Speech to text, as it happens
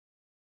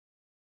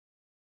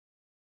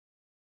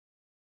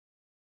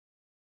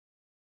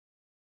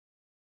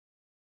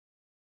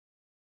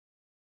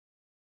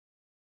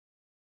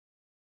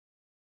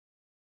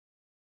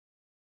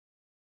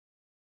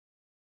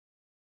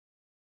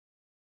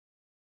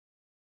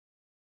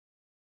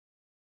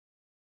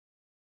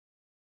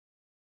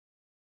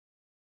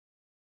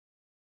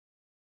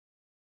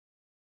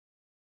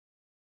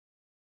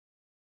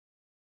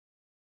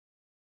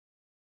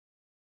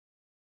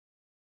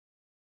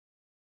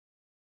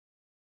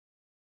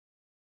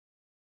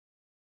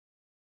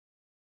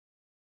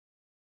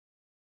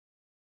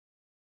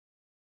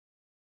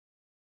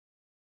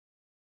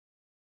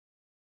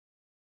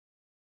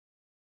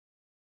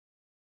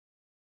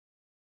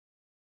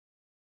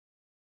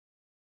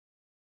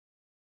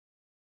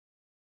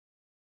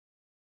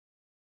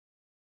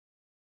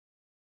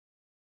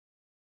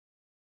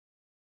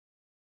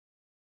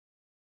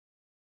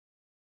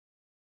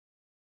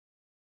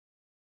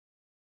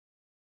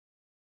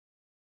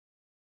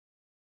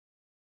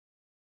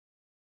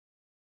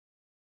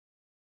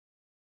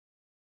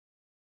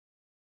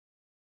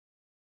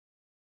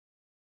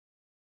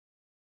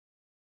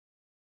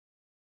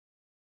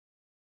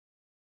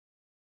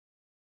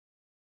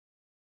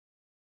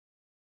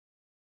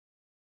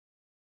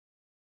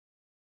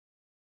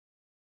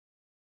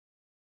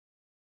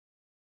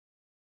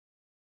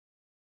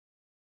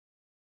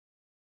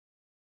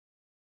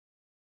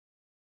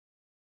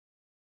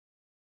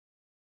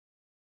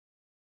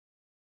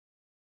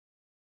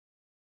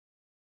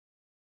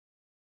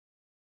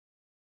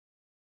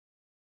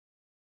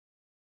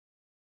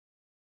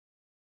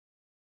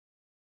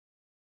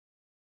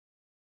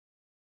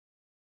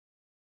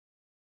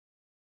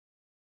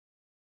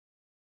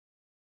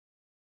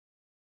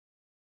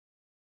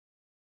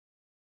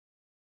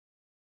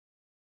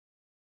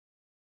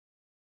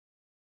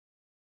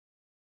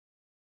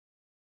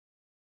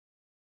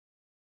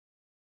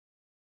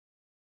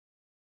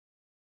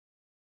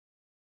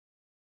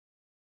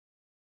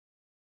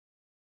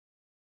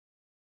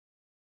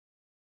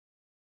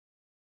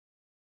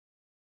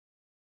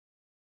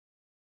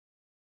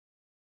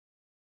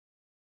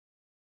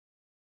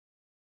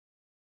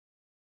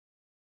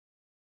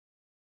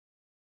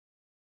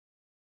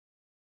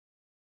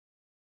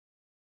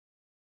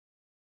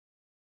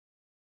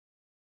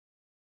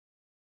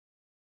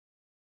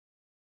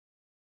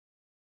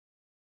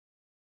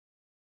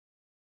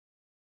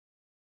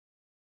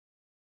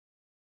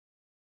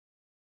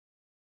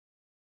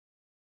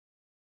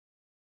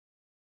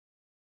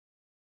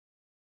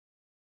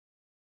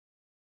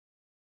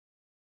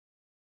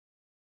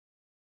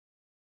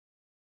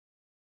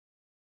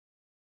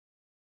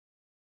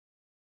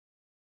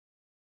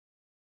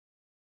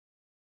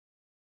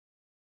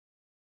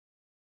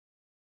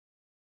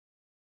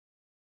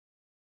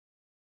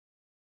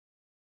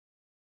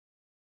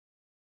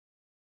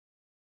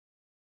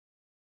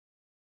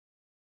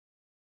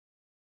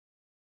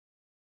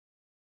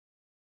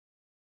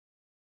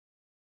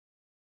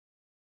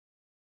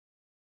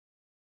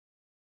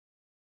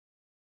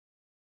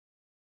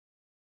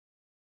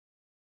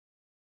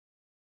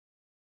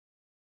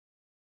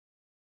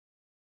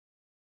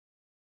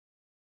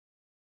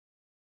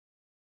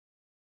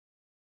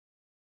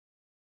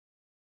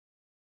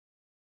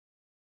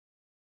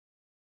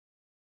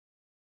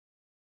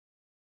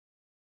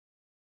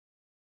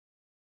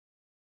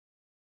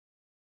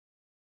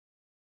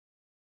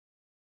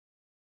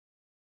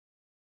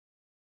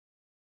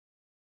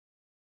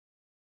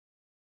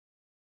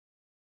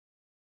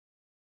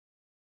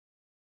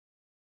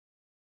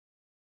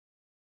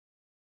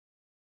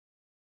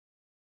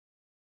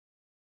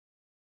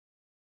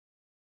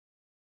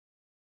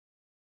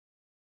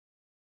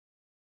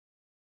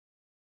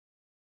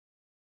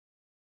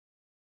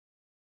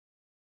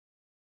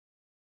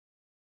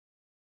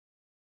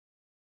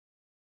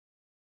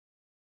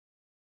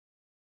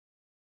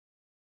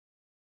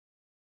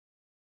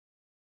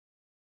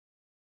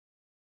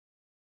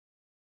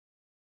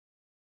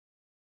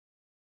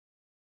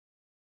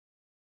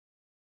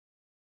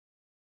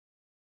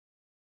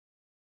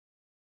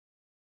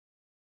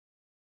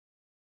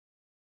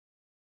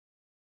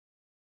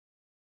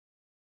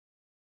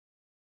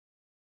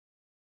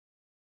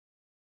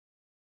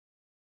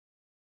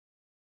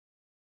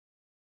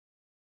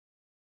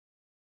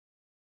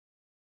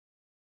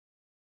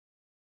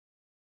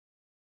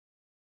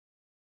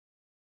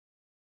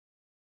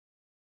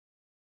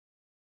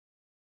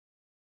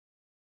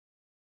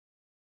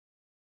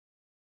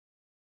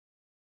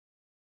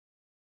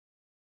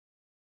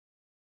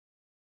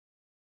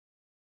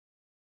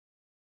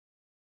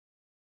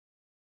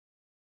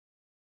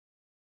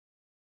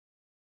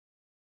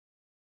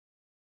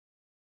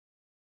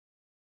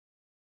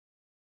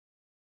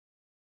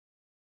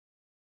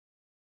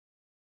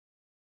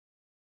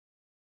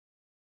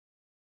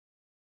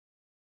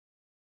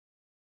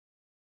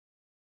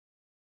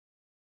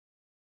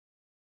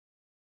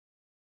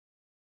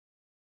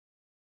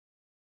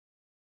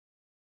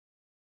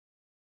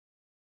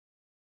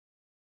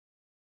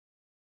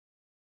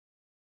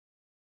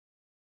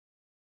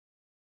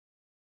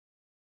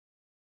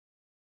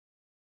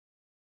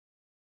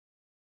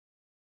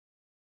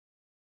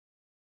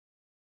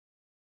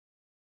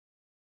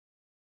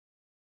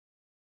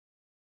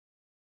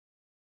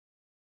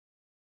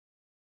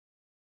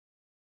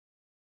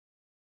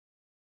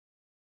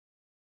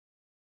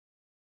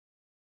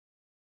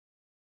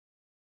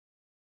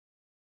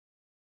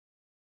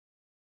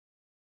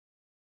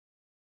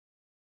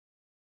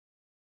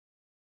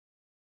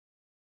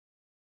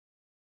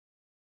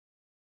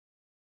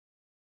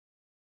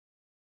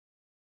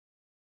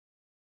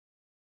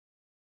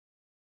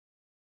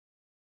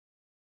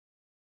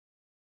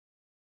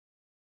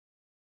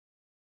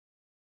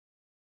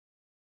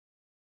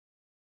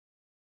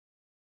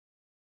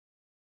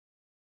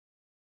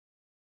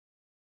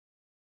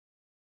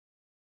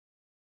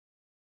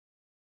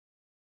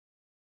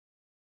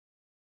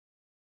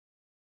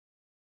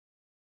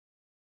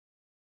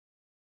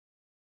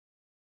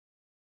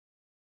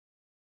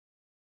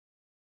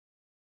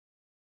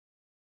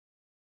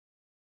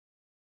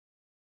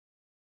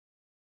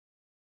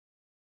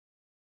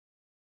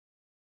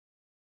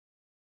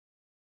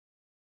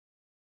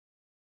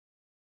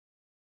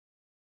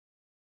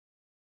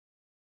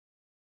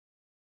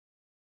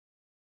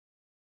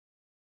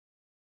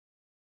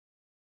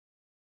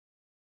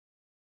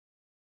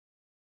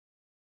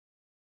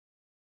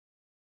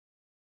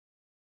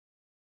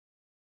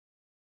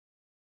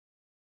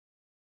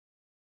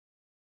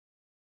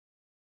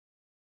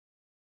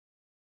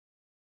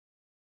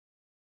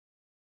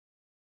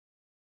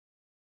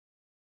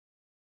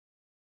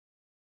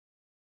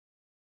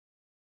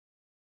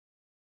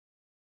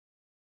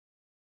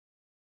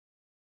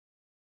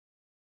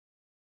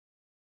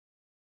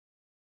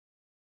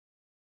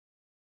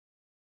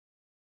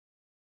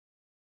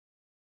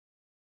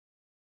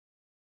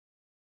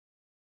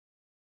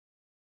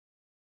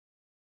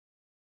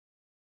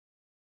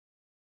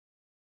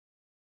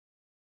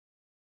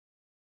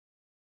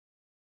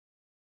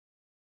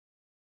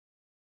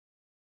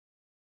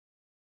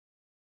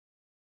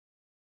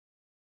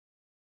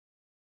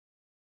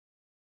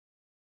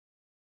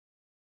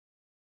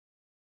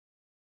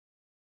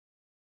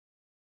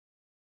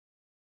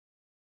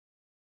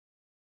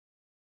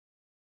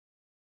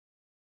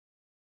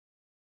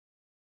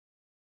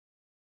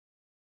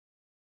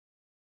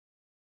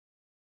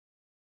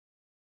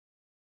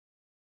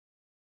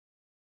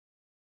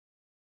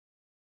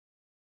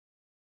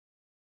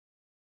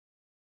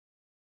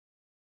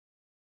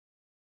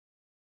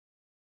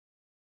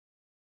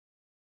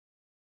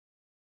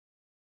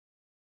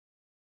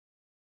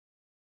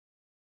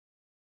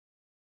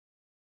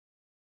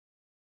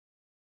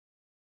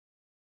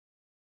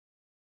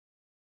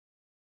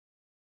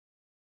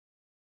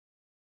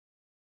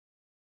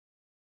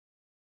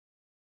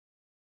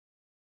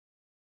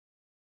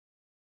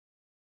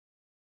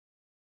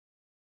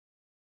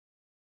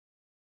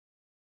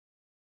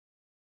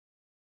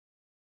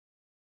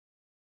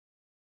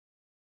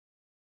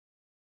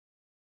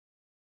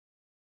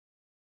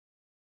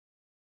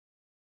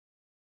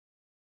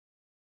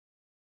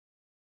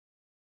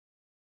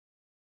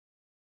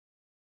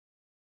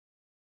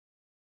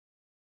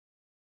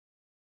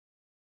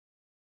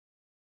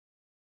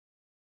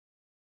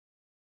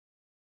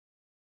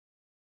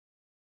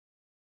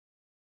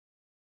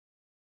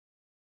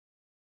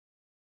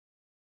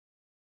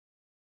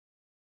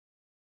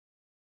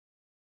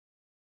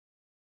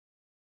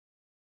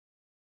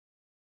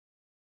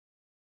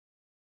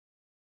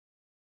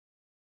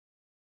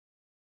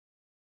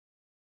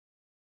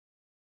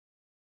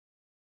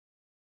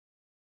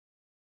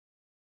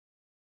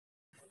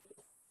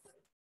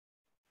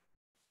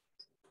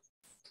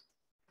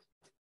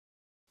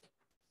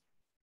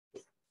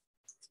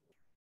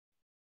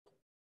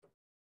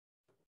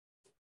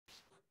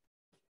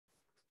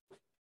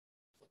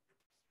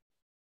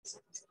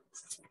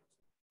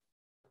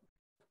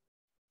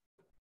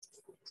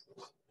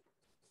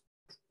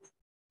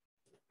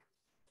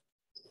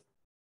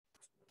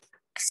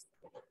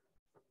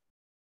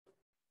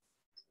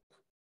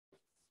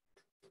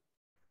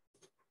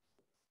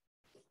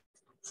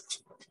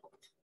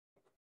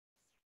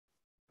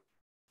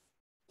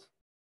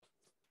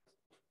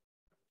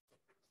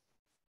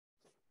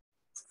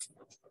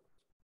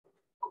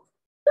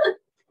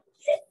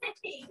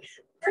Hey,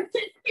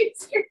 you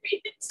scared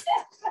me to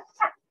death.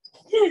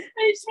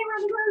 I just came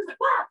around the corner and was like,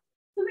 wow,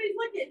 somebody's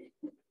looking.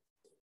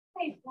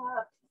 Hey,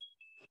 Bob.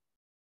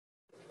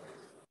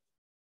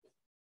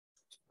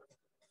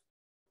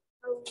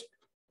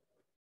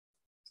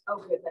 Oh,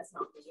 good, that's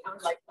not me. I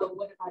was like, oh,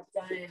 what have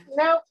I done?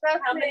 Nope,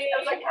 that's How me. many? I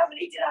was like, how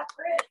many did I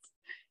print?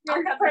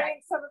 You're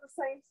printing some of the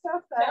same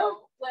stuff though. No,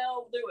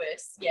 well,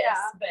 Lewis, yes,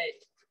 Yeah. but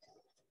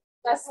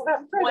That's what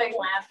I'm one printing.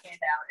 lab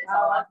handout is Oh,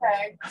 all I've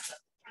okay. done.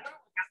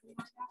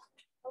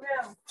 Oh,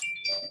 no.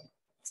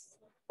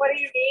 What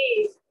do you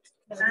need?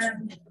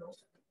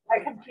 A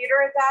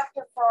computer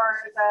adapter for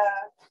the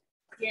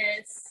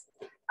Yes.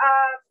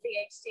 the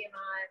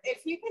HDMI.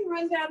 If you can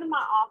run down to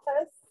my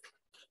office,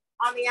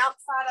 on the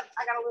outside of,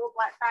 I got a little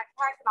black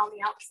backpack, and on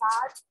the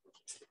outside,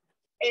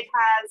 it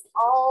has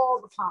all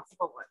the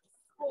possible ones.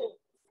 Cool.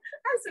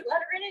 I'm so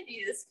glad I ran into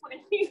you this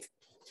morning.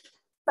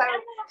 So,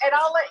 and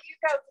I'll let you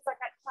go because I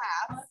got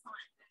class. That's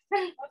fine.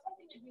 I was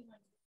hoping to do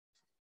one.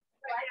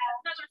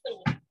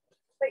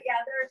 But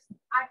yeah,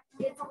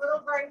 it's a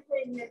little gray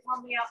thing that's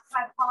on the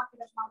outside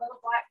pocket of my little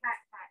black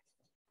backpack.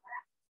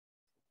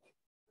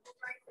 Little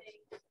gray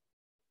thing.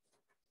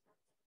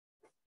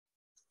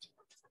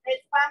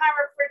 It's by my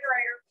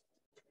refrigerator.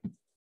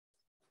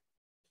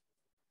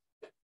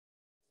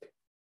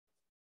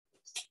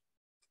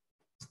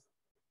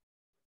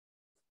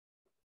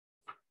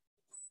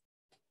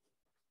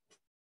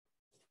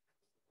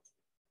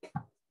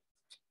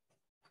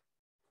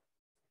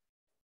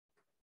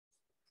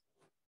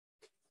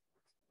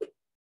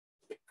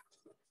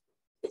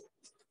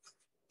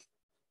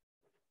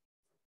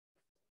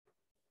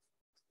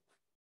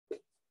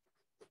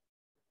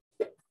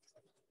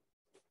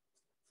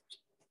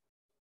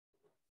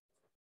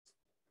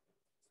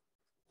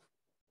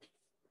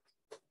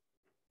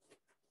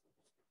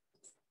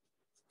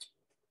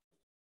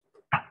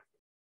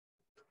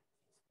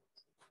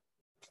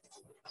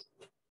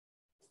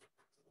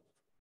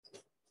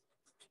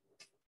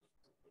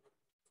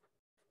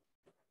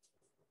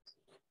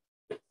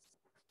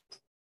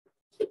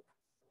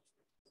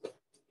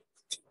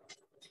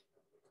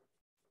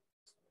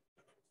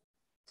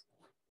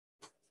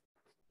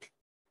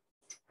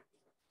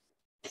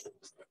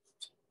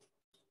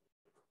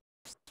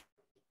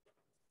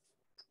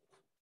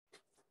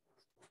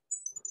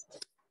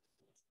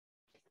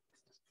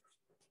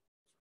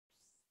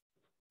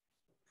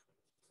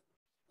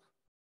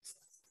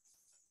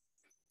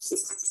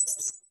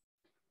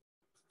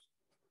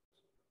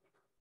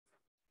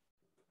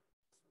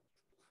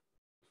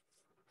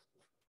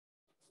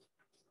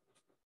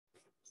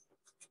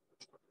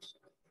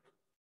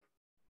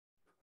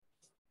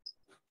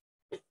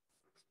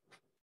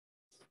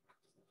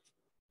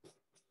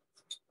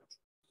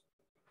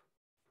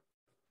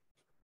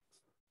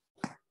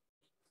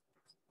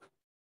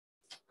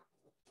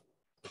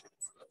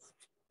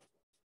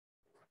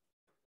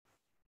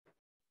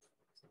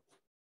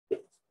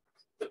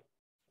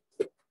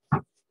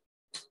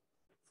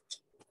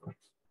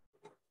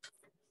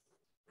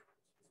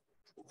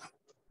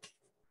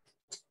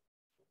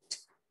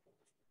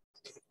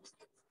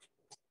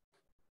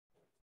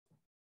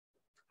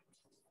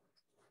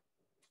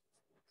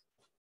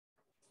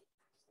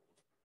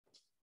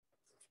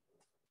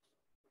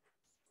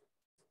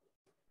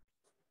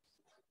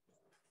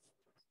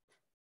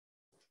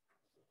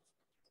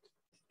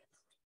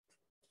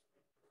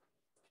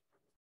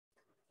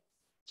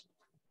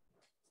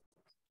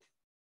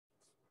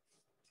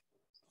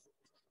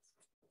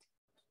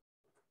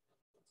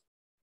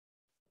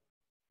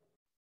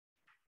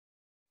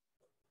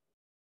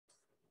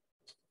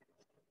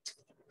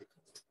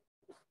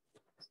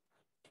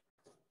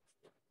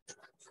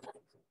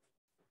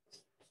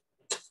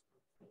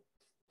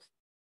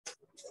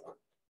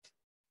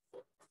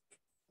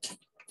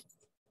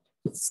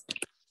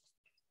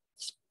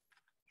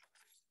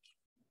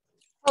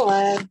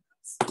 Hello.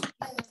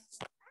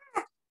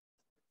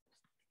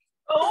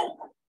 Oh,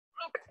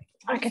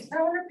 I can.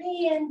 throwing her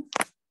pen.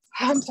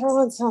 I'm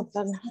throwing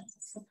something.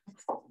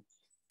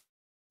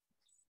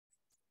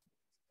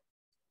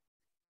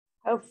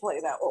 Hopefully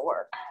that will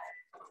work.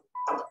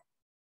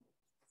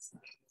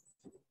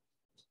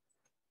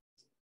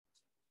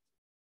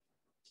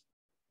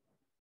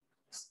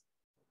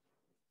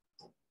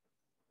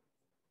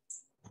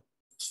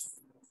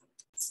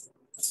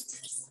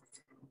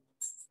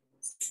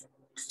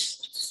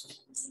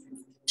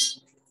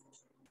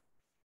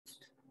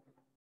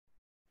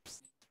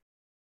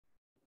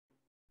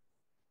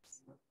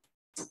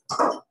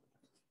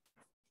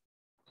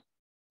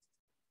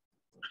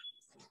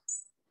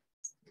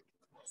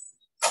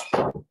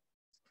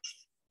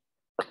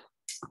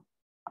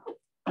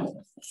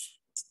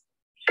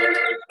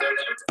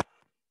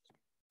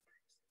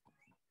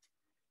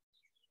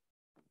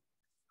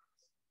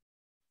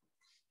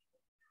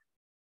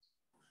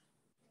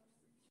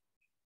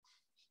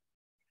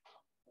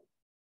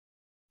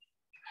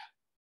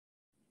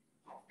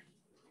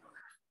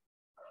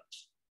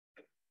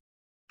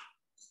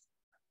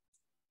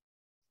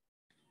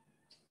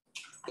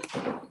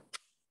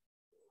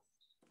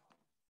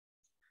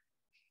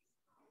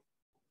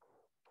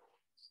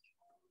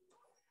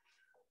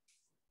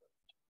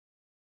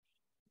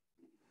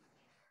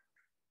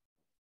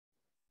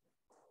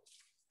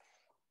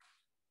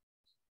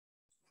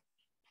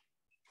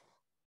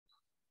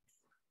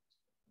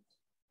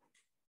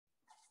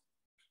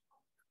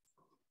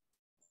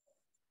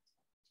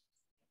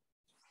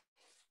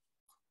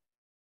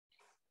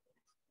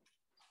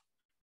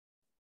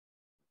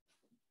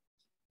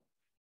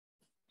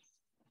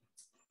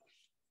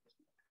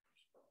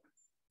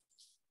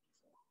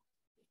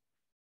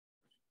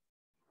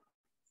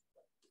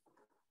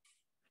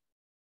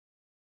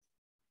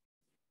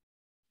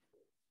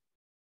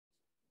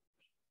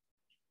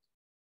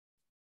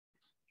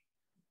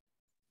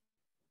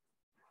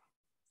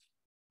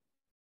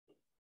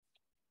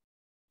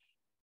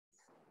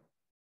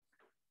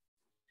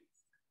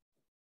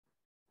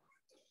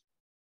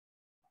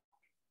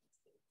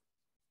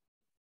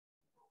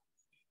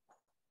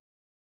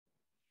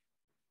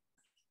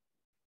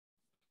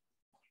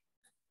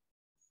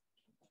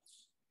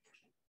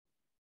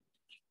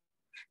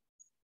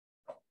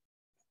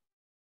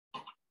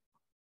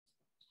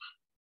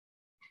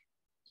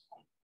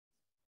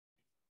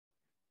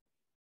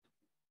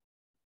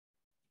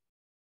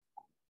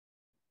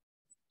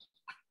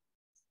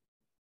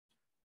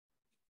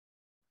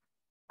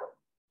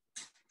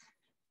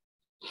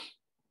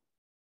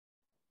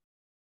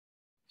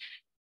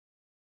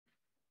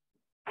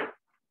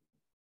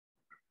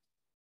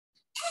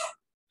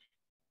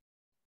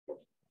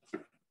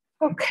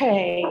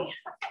 Okay.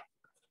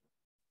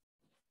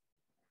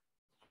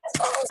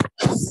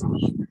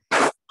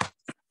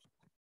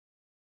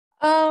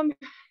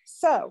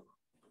 So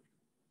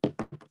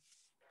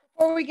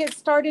before we get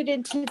started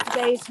into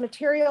today's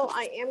material,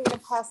 I am going to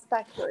pass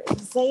back your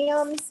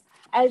exams.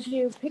 As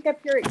you pick up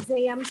your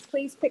exams,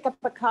 please pick up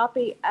a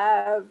copy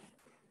of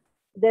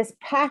this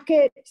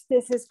packet.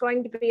 This is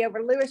going to be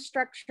over Lewis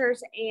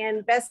structures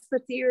and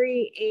VSEPR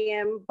theory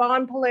and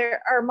bond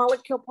polarity or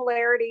molecule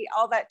polarity,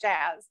 all that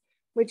jazz,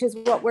 which is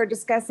what we're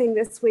discussing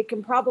this week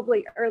and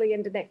probably early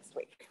into next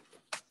week.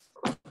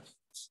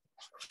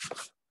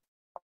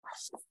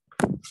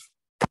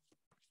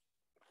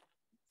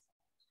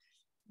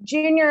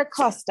 Junior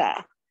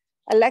Acosta,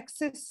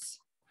 Alexis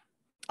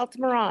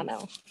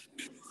Altamirano,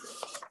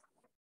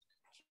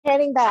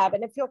 Channing Babb.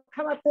 And if you'll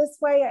come up this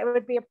way, it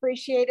would be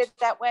appreciated.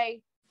 That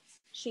way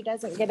she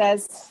doesn't get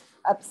as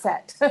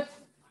upset.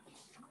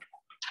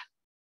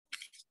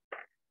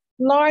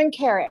 Lauren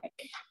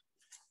Carrick,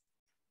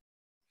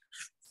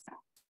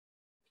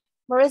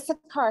 Marissa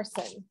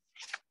Carson,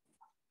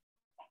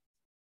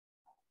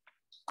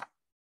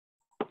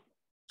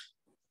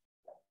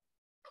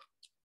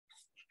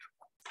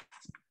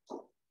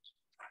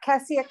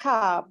 Cassia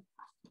Cobb,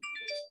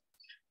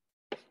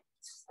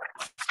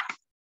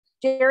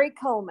 Jerry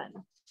Coleman,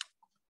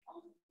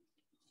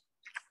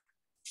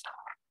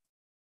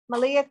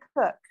 Malia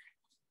Cook,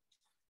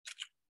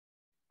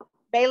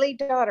 Bailey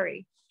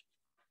Daughtery,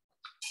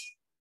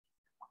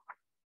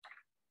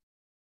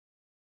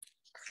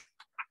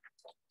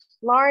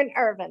 Lauren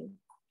Irvin,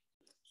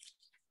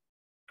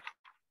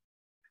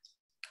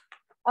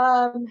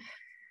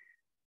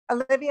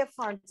 Olivia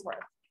Farnsworth,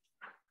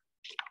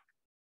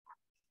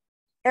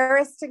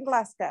 Ariston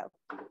Glasgow,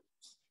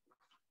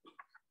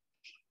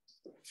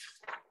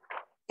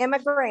 Emma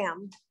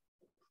Graham,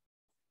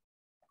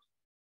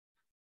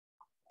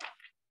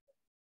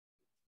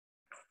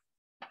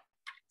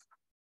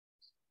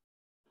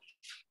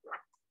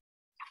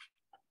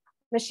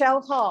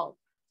 Michelle Hall,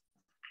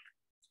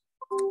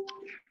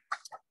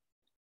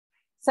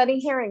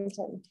 Sunny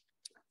Harrington,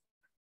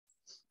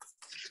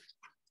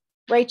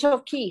 Rachel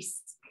Keese,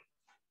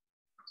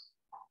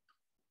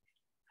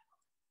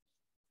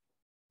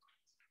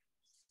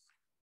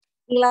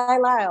 Eli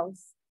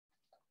Lyles,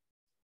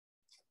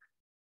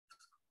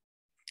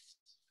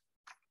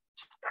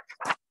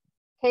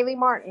 Kaylee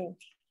Martin,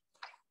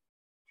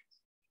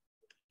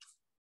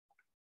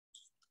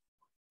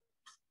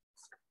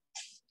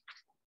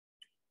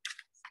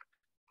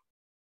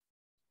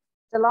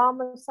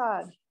 Dalal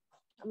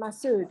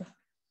Masood,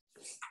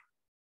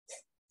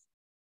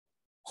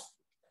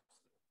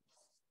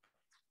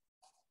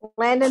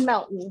 Landon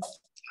Melton,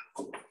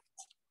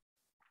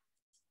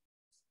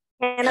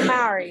 Hannah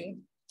Mowry,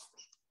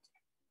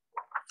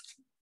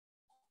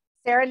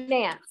 Sarah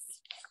Nance,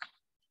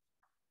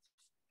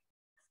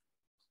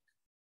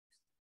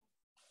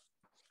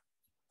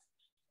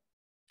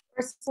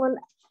 Ursuline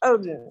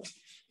Oden,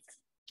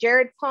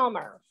 Jared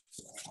Palmer,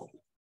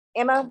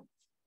 Emma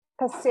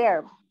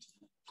Passer,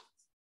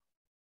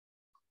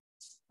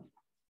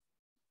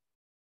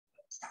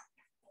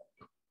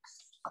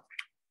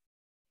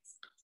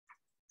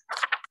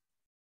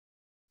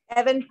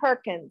 Evan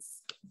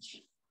Perkins,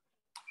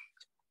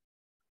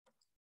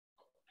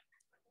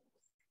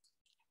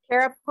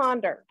 Kara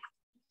Ponder,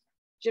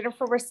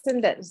 Jennifer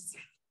Resendez,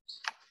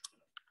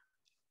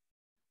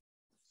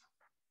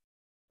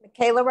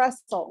 Michaela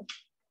Russell,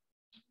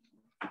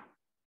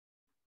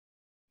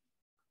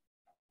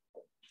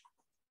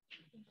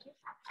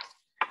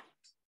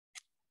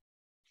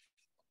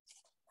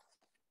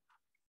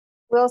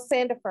 Will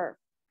Sandifer,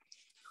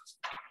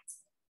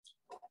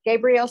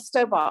 Gabrielle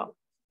Stovall,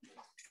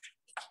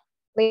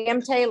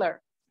 Liam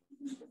Taylor,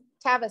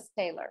 Tavis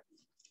Taylor,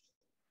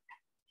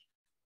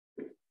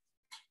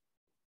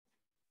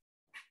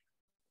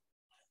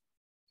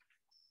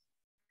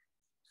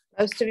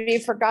 most of you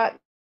forgot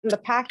in the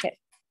packet.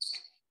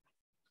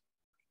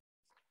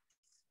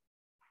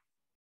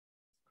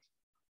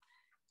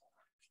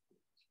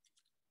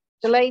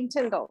 Delane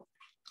Tyndall,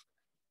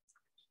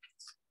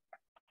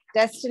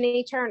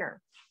 Destiny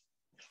Turner,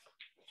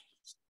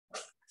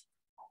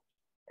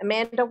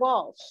 Amanda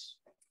Walsh,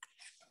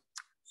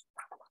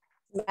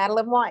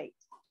 Madeline White,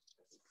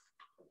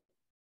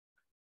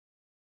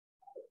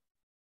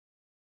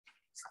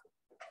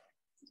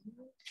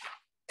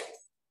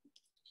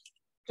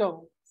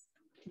 Joel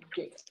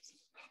Jacobs.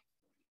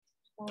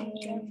 I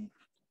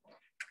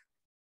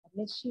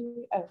miss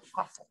you. Oh,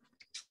 awesome.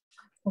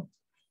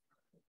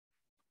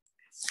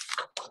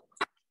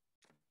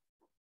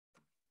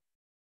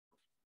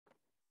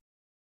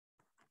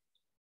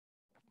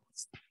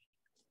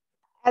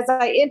 As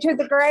I enter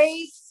the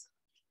grades,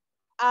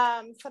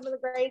 some of the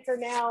grades are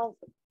now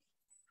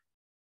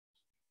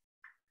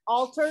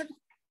altered.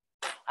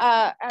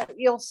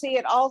 You'll see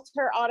it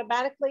alter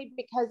automatically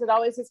because it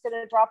always is going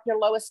to drop your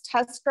lowest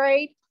test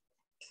grade.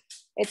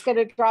 It's going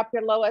to drop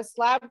your lowest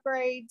lab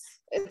grades.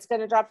 It's going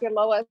to drop your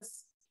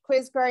lowest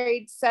quiz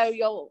grades. So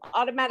you'll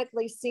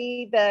automatically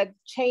see the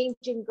change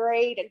in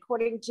grade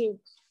according to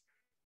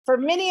For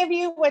many of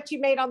you, what you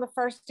made on the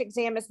first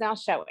exam is now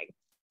showing.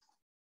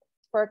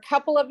 For a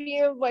couple of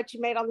you, what you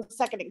made on the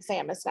second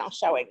exam is now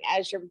showing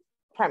as your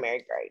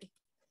primary grade.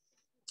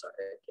 Sorry,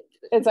 I can't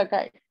get it. It's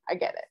okay, I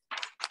get it.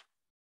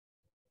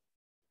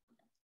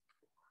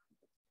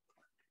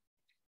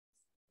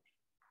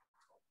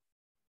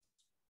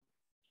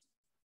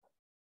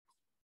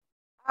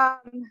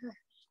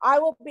 I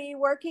will be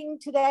working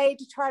today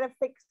to try to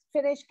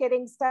finish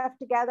getting stuff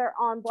together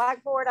on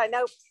Blackboard. I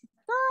know,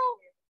 girl,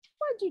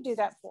 what did you do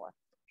that for?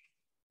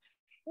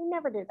 You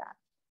never do that.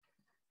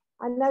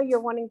 I know you're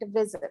wanting to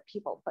visit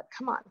people, but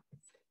come on.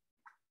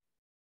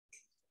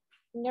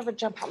 You never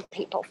jump on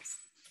people.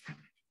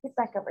 Get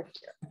back over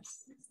here.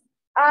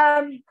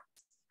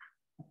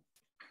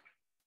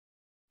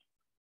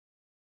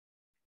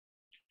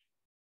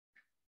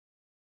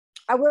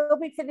 I will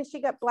be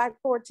finishing up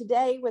Blackboard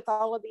today with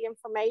all of the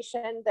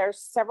information.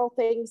 There's several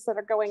things that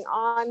are going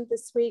on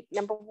this week.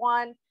 Number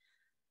one,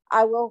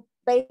 I'll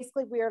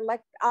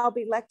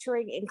be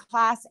lecturing in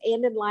class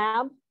and in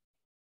lab.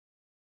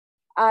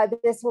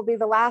 This will be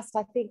the last,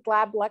 I think,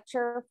 lab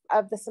lecture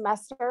of the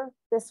semester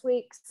this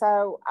week.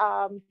 So,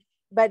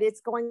 but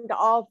it's going to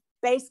all,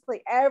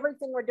 basically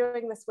everything we're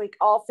doing this week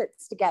all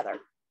fits together.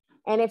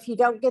 And if you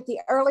don't get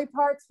the early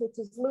parts, which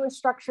is Lewis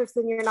structures,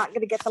 then you're not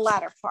going to get the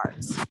latter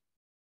parts.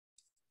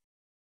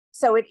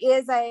 So it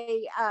is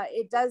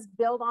it does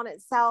build on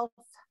itself.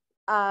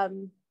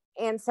 And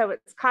so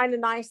it's kind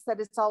of nice that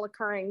it's all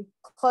occurring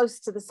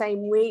close to the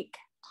same week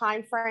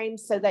time frame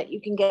so that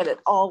you can get it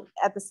all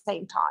at the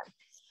same time.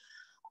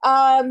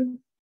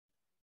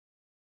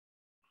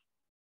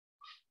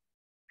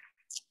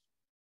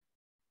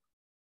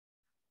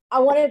 I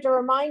wanted to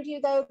remind you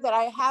though that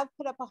I have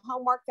put up a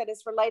homework that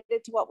is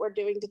related to what we're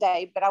doing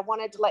today, but I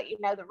wanted to let you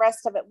know the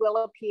rest of it will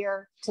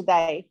appear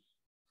today.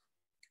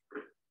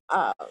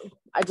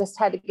 I just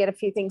had to get a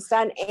few things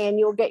done, and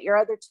you'll get your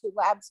other two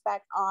labs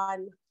back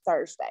on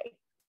Thursday.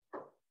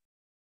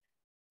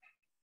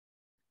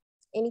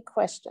 Any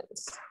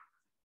questions?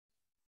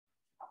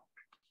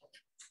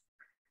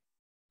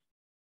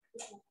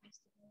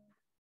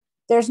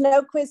 There's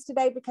no quiz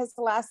today because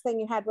the last thing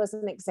you had was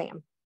an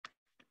exam.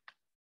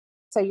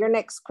 So your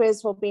next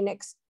quiz will be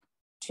next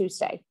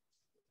Tuesday.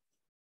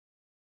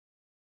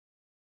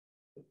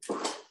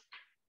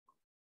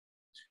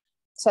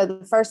 So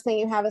the first thing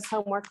you have is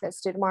homework that's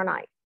due tomorrow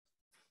night.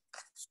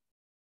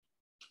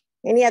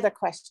 Any other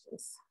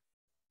questions?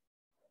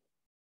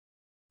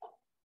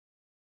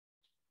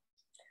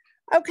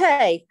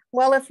 Okay,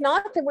 well, if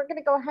not, then we're going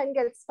to go ahead and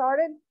get it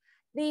started.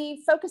 The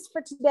focus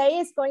for today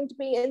is going to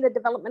be in the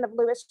development of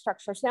Lewis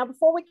structures. Now,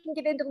 before we can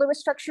get into Lewis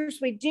structures,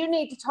 we do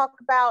need to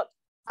talk about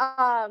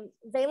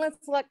valence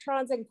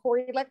electrons and core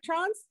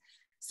electrons.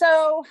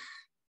 So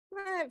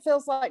it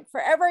feels like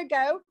forever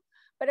ago,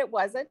 but it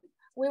wasn't.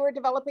 We were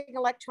developing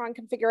electron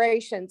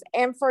configurations.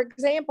 And for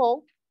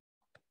example,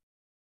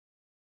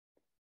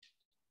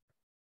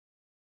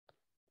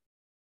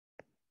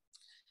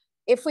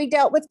 if we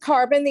dealt with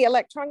carbon, the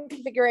electron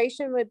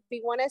configuration would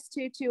be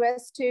 1s2,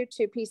 2s2,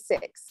 2p6.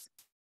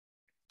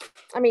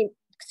 I mean,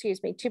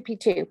 excuse me,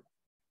 2p2.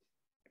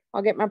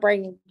 I'll get my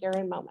brain here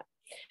in a moment.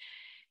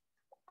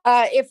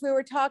 If we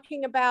were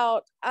talking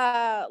about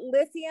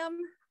lithium,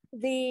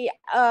 the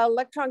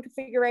electron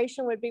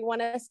configuration would be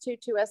 1s2,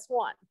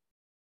 2s1.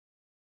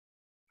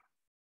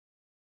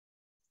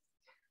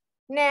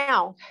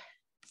 Now,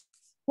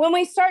 when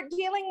we start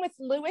dealing with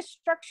Lewis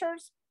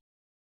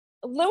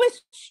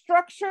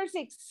structures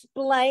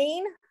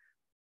explain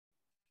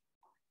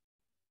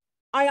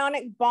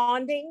ionic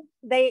bonding.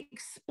 They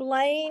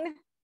explain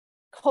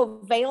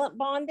covalent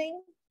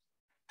bonding.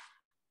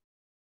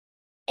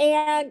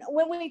 And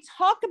when we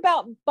talk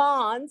about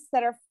bonds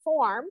that are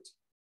formed,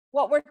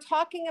 what we're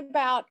talking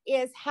about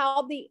is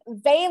how the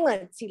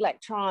valence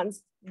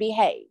electrons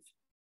behave.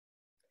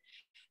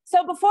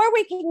 So before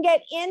we can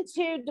get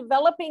into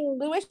developing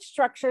Lewis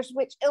structures,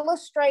 which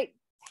illustrate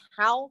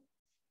how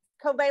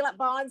covalent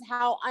bonds,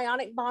 how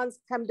ionic bonds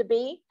come to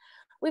be,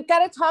 we've got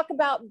to talk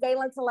about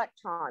valence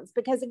electrons,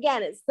 because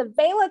again, it's the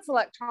valence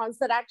electrons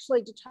that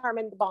actually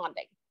determine the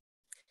bonding.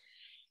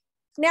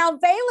 Now,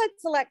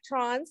 valence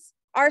electrons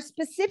are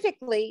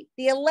specifically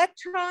the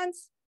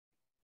electrons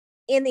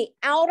in the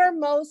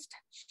outermost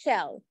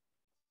shell.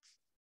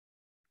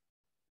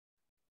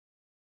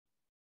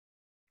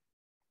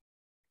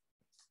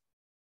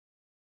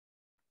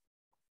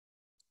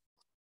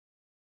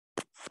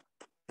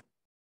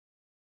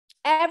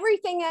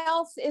 Everything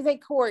else is a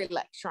core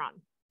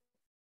electron.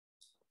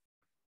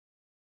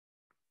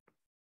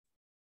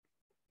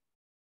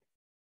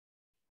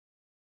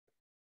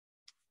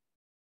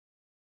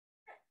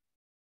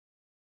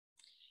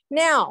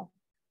 Now,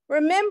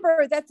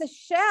 remember that the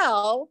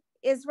shell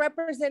is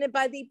represented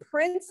by the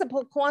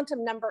principal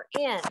quantum number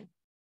n.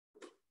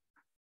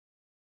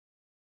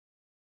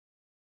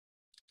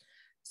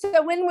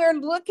 So when we're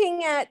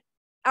looking at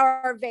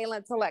our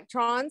valence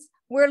electrons,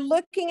 we're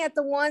looking at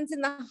the ones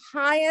in the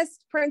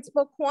highest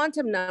principal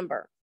quantum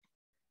number.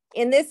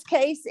 In this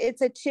case,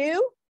 it's a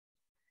 2.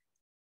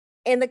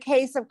 In the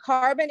case of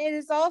carbon, it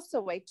is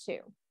also a 2.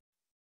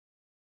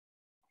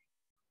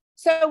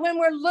 So when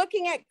we're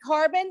looking at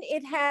carbon,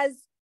 it has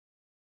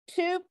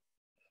 2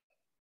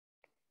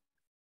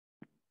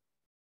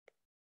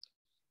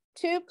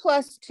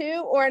 plus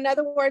 2, or in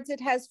other words,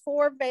 it has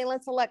 4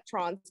 valence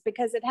electrons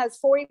because it has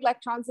 4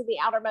 electrons in the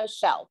outermost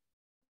shell,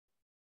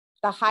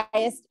 the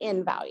highest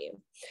N value.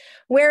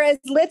 Whereas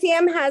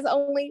lithium has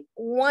only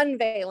 1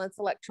 valence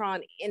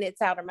electron in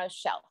its outermost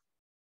shell.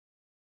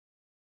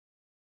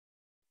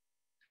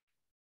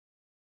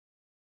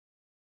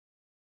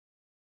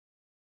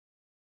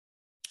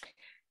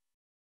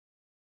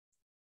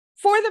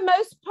 For the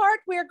most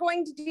part, we're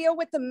going to deal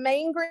with the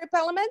main group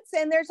elements,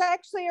 and there's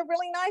actually a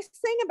really nice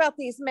thing about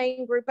these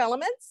main group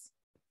elements.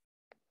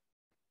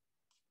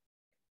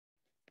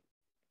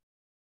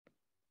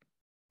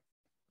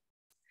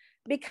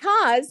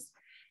 Because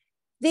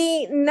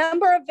the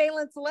number of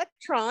valence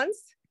electrons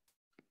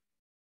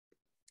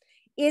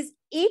is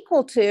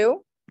equal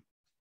to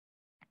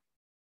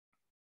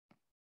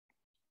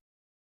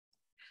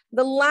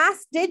the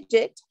last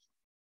digit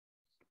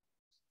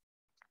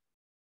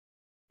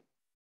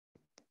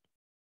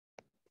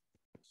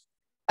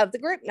of the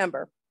group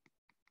number.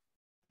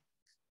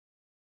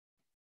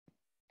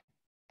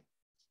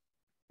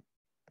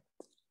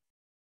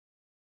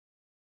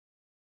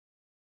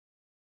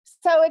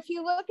 So if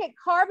you look at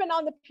carbon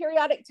on the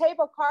periodic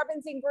table,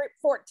 carbon's in group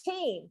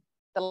 14.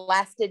 The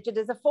last digit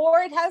is a 4.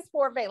 It has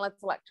 4 valence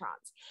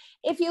electrons.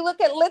 If you look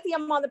at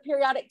lithium on the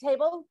periodic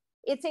table,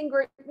 it's in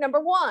group number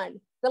 1.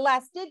 The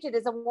last digit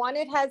is a 1.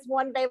 It has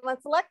 1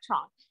 valence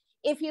electron.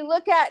 If you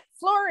look at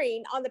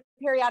fluorine on the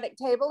periodic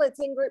table, it's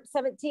in group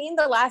 17.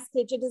 The last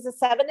digit is a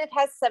 7. It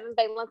has 7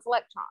 valence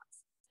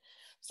electrons.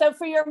 So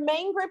for your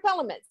main group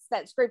elements,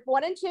 that's group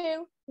 1 and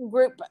 2,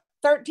 group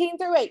 13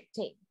 through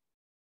 18.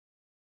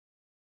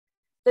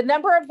 The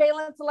number of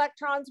valence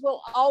electrons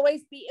will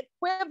always be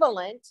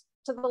equivalent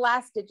to the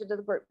last digit of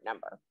the group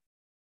number.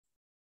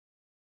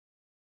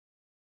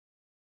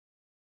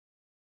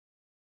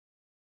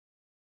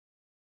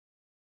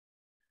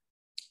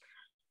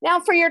 Now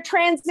for your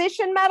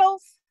transition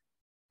metals,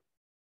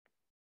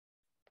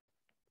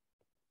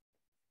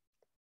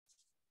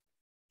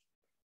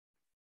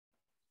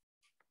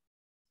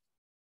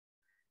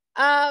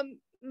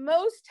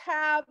 most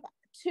have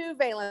 2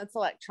 valence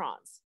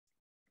electrons,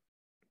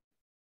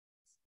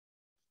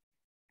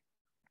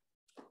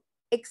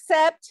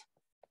 except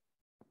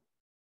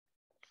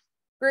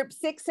group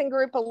 6 and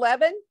group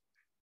 11,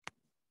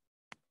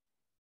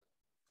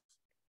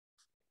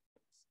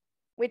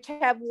 which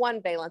have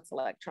 1 valence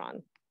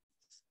electron.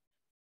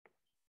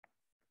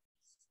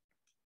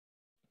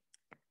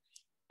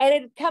 And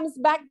it comes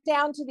back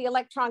down to the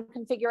electron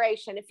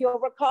configuration. If you'll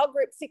recall,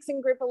 group 6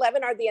 and group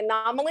 11 are the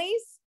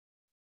anomalies.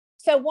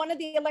 So one of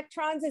the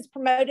electrons is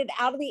promoted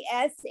out of the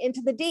S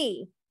into the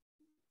D.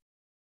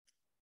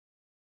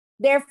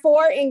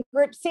 Therefore, in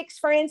group 6,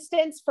 for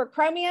instance, for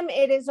chromium,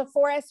 it is a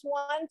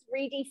 4s1,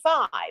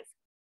 3d5.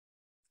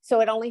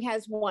 So it only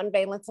has 1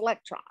 valence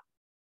electron.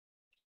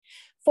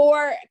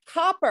 For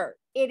copper,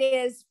 it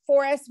is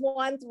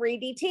 4s1,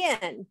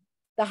 3d10.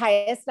 The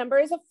highest number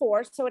is a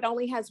 4, so it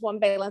only has 1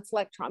 valence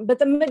electron. But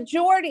the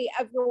majority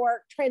of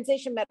your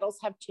transition metals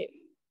have 2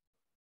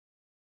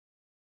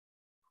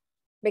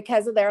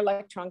 because of their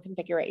electron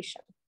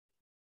configuration.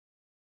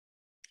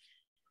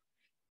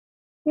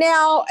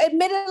 Now,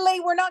 admittedly,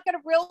 we're not going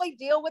to really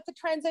deal with the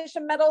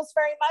transition metals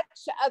very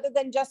much other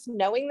than just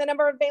knowing the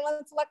number of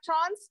valence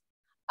electrons,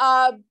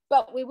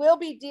 but we will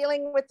be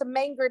dealing with the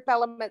main group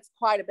elements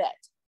quite a bit.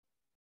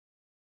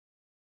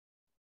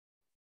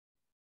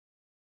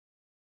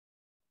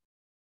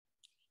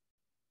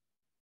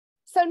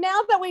 So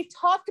now that we've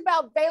talked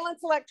about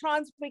valence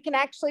electrons, we can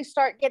actually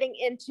start getting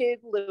into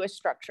Lewis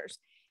structures.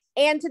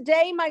 And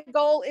today my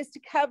goal is to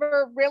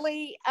cover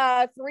really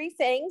 3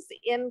 things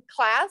in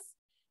class.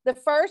 The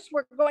first,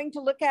 we're going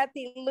to look at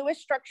the Lewis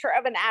structure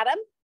of an atom.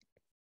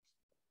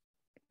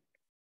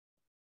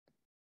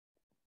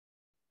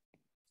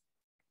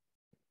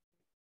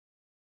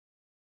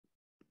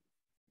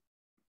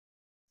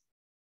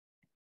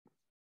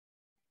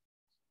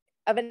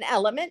 Of an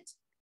element.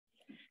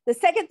 The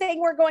second thing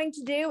we're going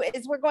to do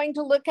is we're going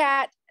to look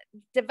at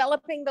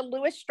developing the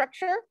Lewis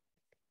structure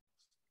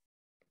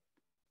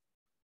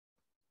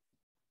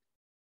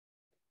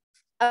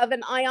of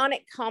an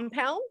ionic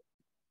compound.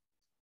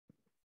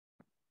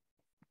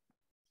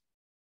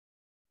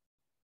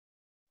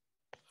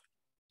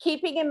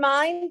 Keeping in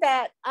mind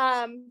that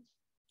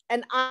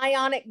an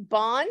ionic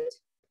bond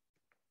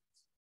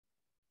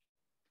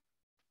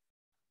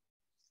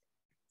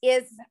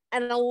is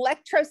an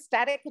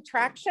electrostatic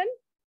attraction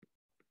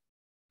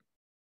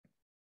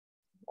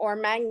or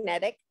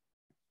magnetic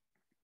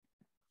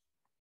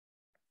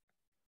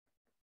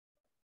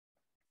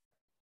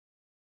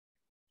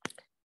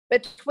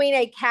between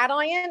a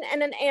cation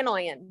and an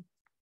anion.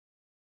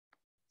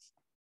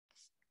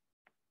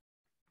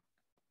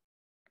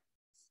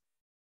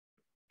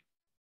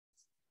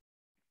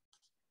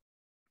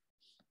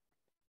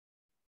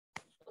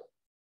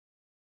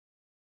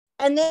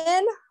 And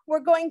then we're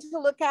going to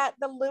look at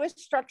the Lewis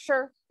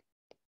structure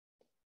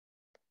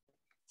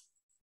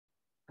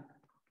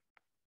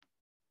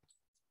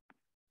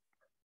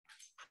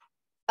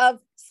of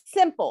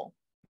simple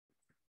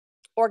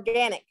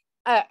organic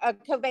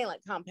covalent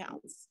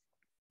compounds.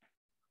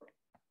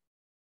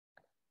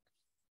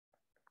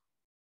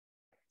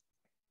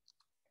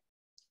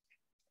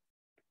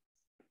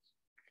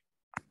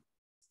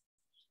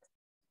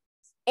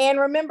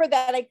 And remember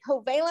that a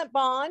covalent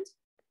bond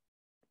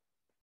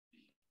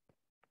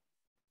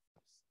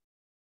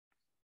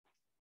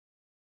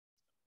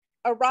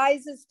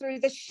arises through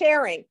the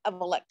sharing of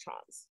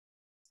electrons.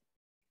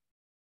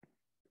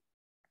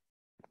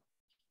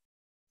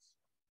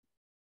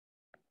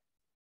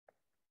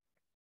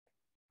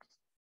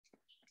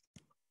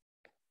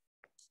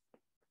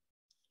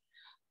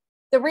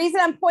 The reason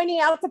I'm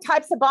pointing out the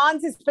types of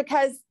bonds is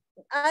because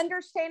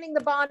understanding the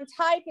bond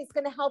type is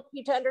going to help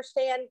you to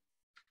understand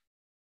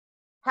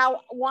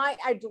why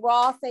I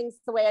draw things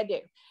the way I do.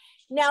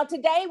 Now,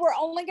 today we're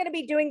only going to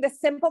be doing the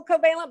simple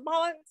covalent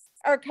bonds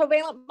or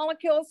covalent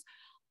molecules.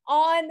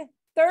 On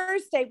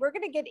Thursday, we're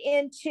going to get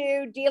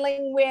into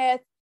dealing with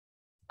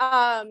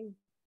the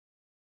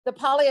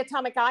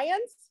polyatomic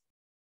ions.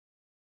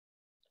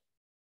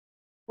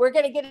 We're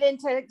going to get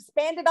into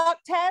expanded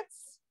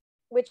octets,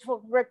 which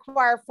will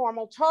require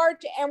formal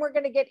charge, and we're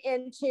going to get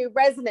into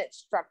resonance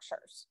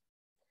structures.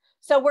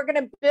 So we're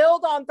going to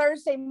build on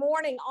Thursday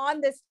morning on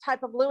this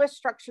type of Lewis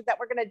structure that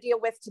we're going to deal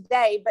with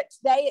today, but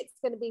today it's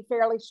going to be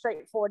fairly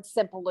straightforward,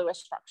 simple Lewis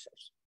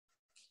structures.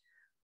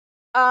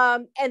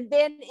 And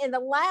then in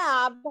the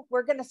lab,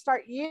 we're going to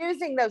start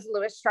using those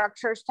Lewis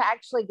structures to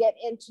actually get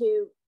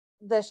into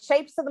the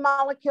shapes of the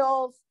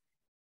molecules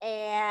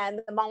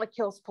and the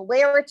molecule's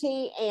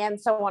polarity and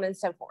so on and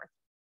so forth.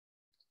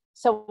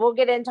 So we'll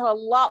get into a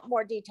lot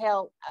more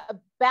detail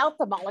about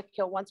the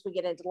molecule once we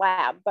get into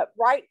lab, but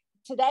right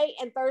today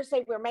and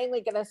Thursday, we're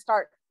mainly going to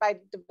start by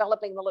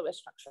developing the Lewis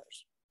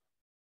structures.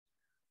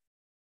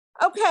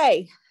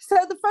 Okay, so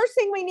the first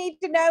thing we need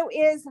to know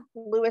is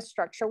Lewis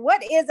structure.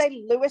 What is a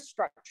Lewis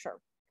structure?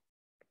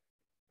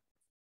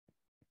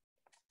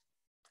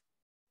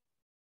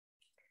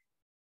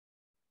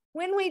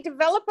 When we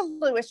develop a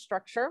Lewis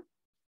structure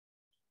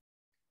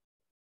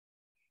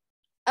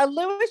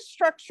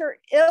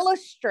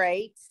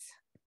illustrates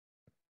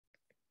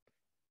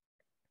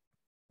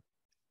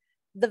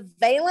the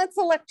valence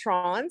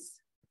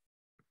electrons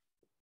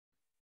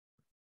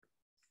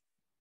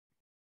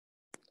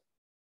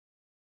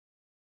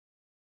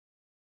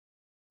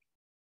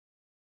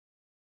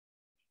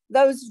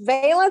those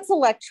valence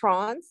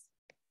electrons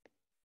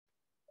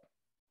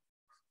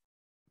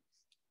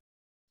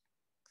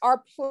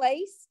are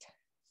placed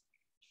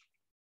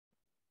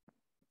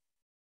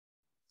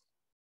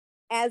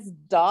as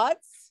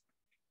dots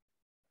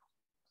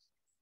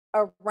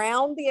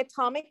around the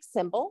atomic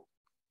symbol.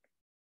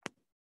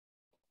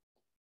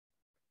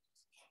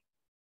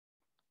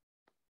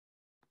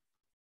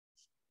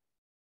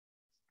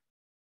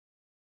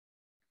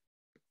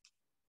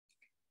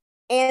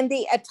 And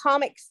the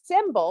atomic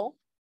symbol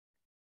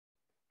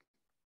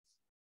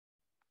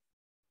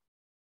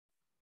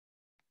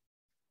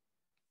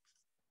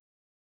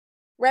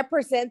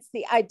represents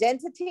the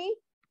identity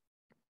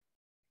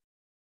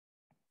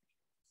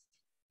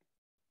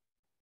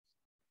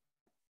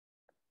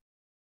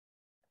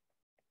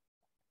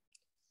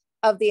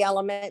of the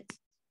element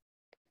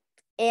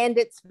and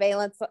its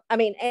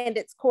and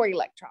its core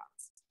electrons.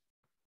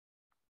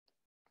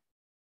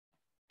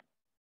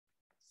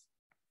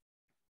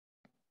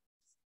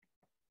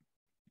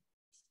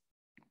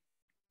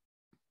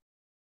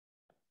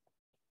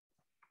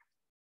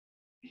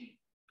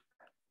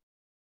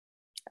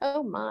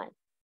 Oh my.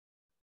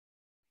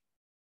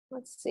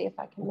 Let's see if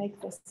I can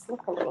make this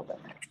look a little bit.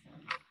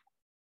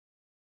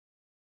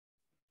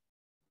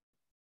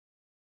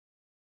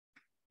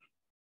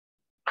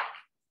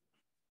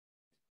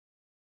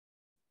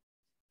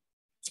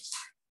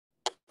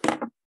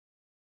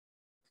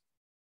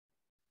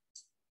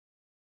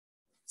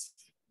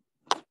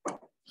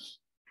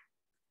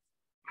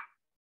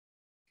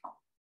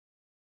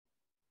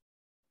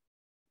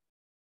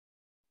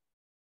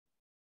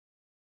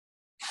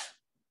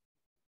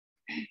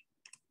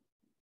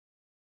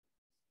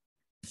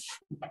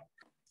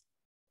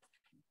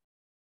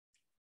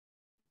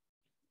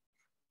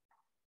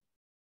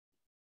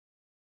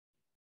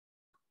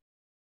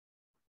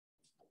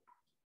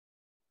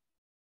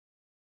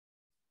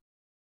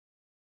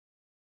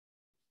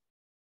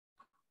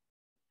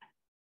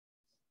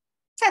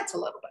 That's a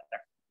little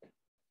better.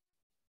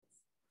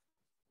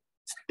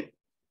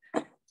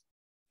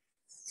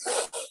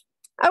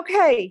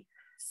 Okay,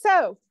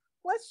 so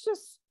let's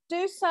just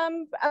do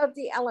some of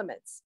the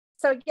elements.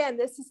 So again,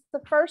 this is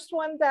the first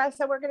one that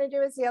so we're going to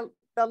do is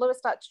the Lewis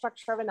dot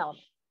structure of an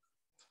element.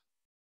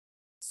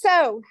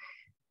 So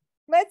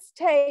let's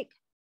take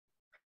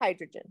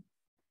hydrogen.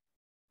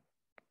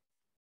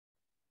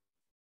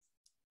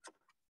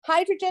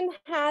 Hydrogen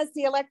has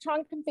the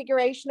electron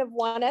configuration of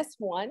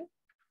 1s1.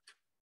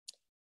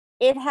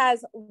 It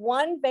has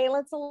one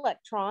valence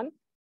electron.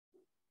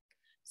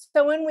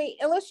 So when we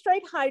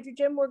illustrate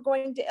hydrogen, we're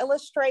going to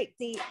illustrate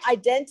the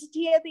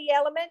identity of the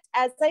element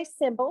as a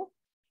symbol,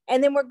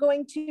 and then we're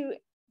going to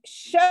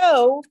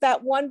show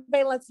that one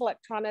valence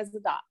electron as a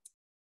dot.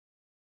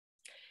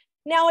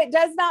 Now, it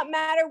does not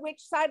matter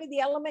which side of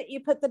the element you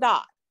put the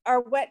dot,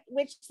 or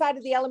which side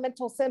of the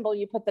elemental symbol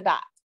you put the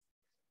dot.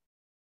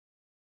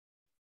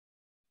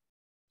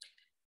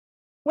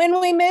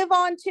 When we move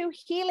on to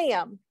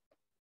helium,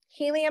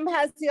 helium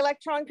has the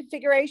electron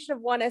configuration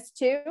of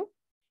 1s2.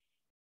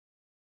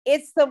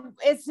 It's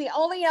the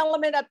only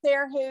element up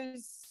there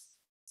whose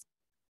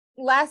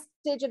last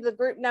digit of the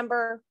group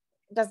number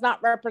does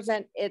not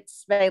represent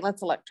its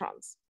valence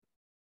electrons.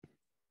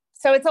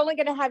 So it's only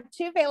going to have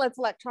 2 valence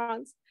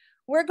electrons.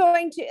 We're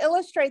going to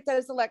illustrate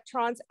those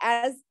electrons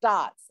as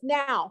dots.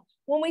 Now,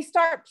 when we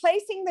start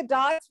placing the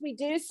dots, we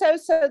do so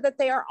that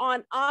they are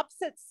on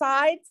opposite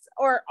sides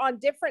or on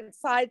different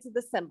sides of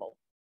the symbol.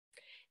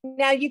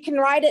 Now, you can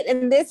write it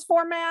in this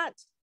format.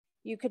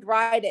 You could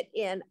write it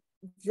in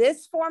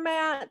this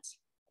format,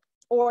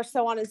 or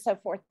so on and so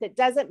forth. It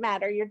doesn't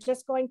matter. You're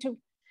just going to,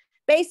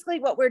 basically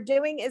what we're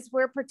doing is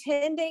we're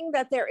pretending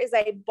that there is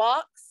a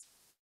box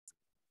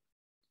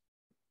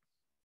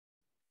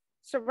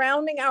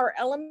surrounding our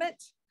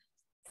element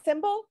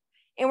symbol,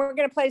 and we're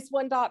going to place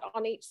 1 dot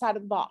on each side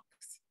of the box.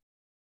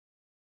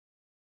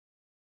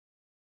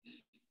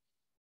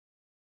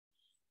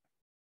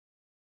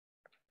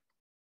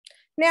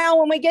 Now,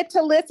 when we get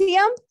to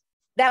lithium,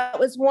 that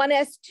was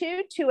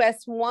 1s2,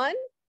 2s1.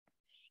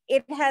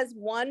 It has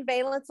 1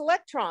 valence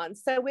electron.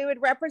 So we would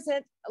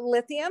represent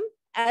lithium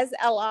as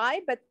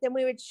Li, but then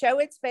we would show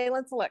its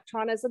valence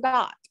electron as a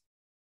dot.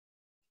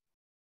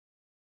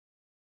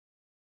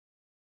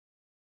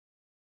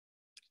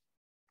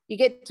 You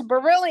get to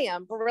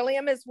beryllium.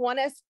 Beryllium is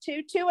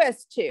 1s2,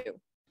 2s2.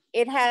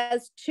 It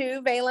has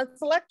 2 valence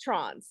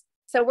electrons.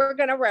 So we're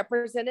going to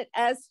represent it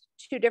as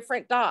 2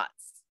 different dots.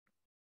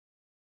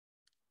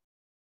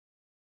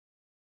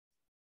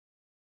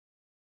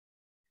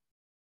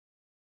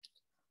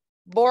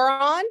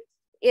 Boron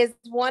is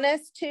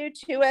 1s2,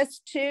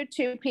 2s2,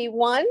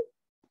 2p1.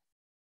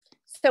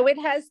 So it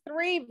has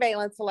 3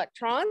 valence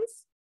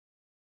electrons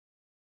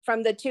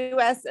from the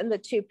 2s and the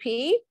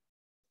 2p.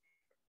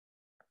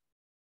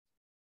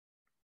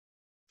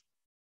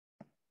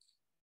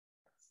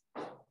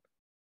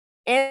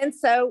 And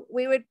so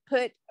we would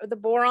put the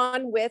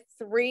boron with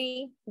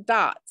 3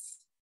 dots.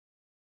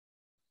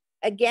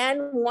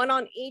 Again, 1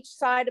 on each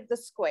side of the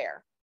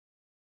square.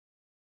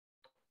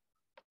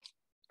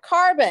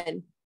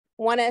 Carbon,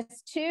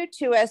 1s2,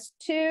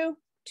 2s2,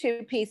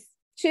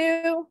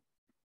 2p2.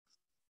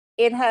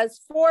 It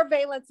has 4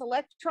 valence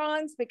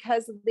electrons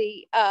because of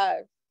the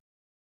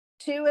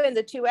 2 in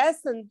the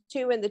 2s and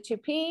 2 in the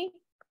 2p.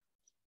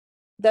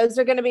 Those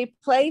are going to be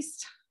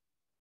placed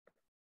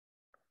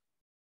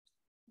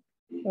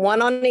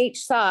 1 on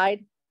each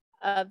side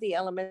of the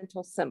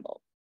elemental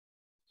symbol.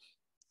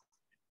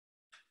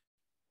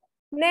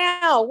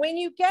 Now, when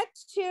you get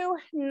to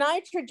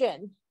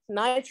nitrogen,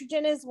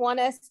 nitrogen is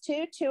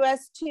 1s2,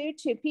 2s2,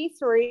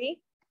 2p3.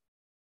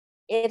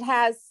 It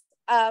has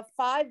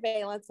 5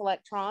 valence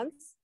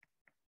electrons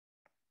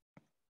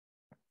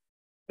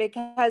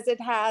because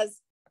it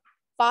has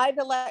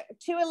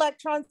 2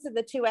 electrons in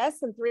the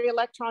 2s and 3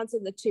 electrons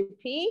in the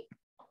 2p.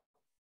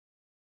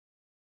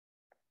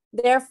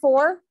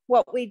 Therefore,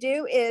 what we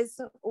do is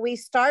we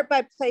start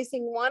by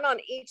placing 1 on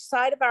each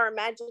side of our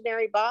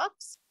imaginary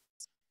box,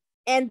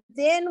 and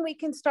then we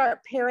can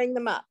start pairing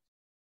them up.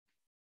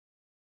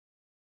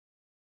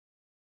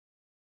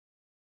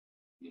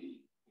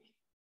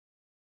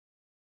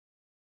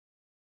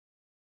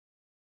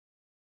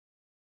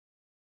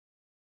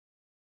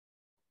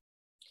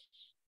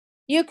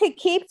 You could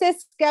keep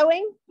this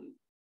going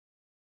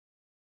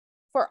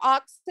for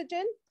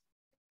oxygen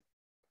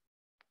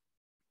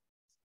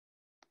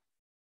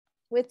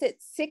with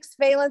its 6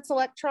 valence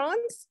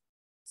electrons.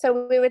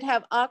 So we would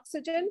have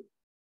oxygen,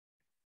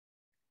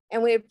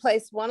 and we would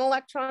place 1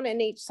 electron in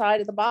each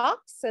side of the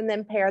box and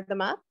then pair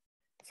them up.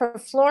 For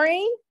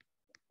fluorine,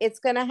 it's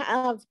going to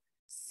have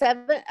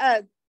 7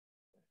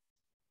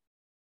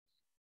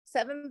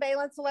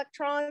 valence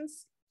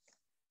electrons.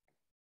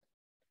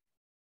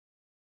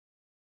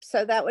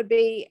 So that would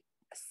be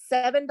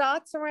 7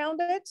 dots around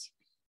it.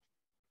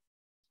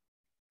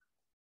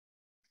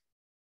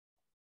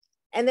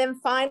 And then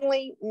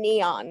finally,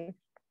 neon.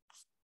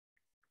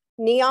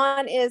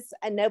 Neon is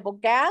a noble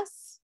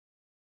gas.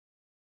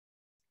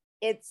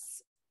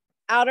 Its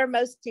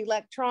outermost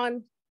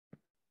electron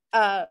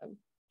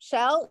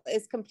shell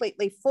is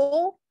completely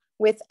full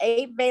with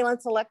 8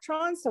 valence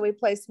electrons. So we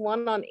place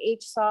 1 on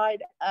each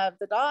side of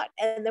the dot,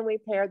 and then we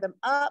pair them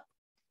up.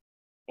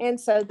 And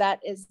so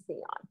that is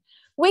neon.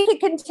 We could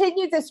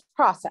continue this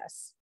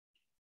process.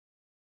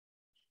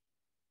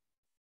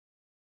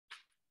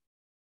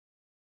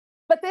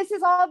 But this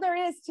is all there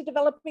is to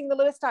developing the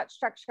Lewis dot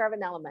structure of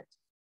an element.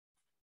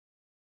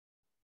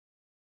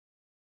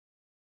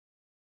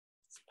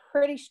 It's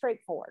pretty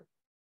straightforward.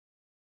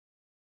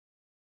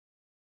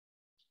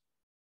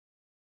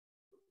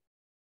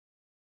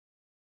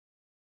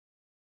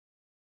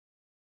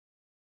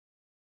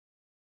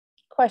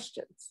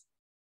 Questions?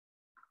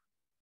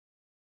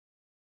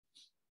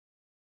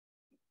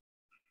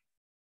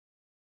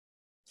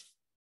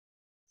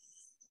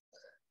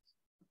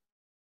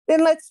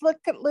 Then let's look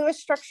at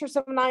Lewis structures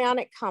of an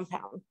ionic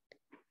compound.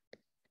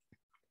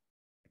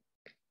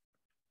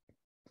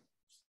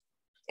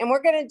 And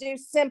we're going to do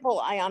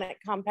simple ionic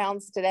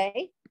compounds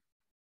today.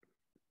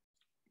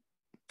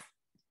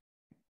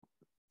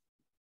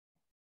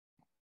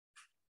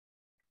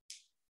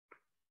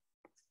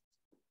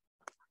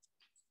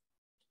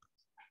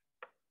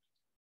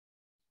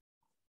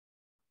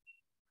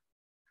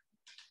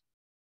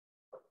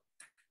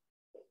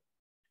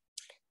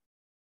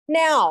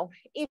 Now,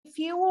 if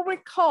you will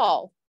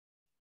recall,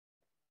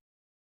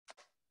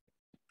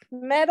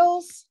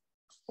 metals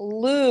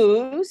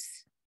lose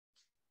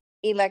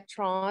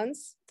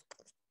electrons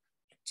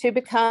to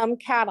become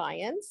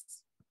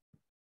cations.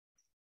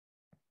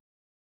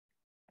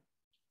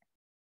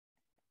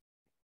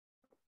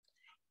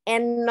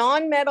 And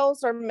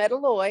nonmetals or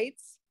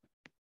metalloids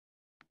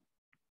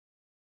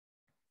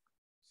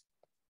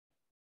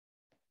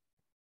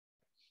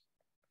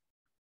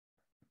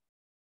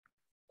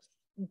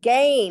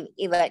gain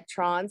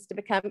electrons to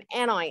become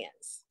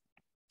anions.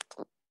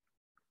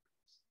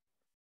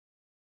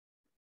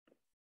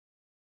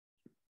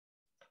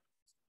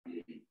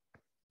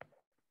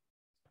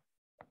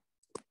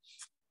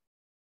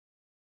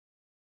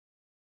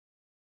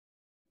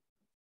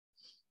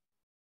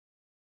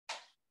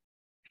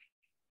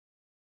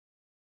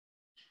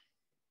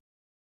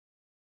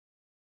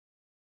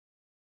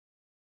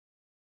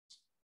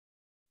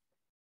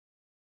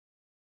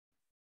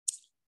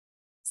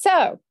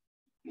 So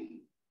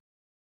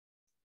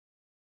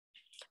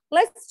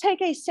let's take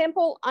a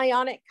simple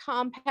ionic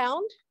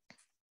compound.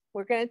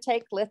 We're going to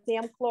take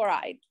lithium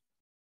chloride.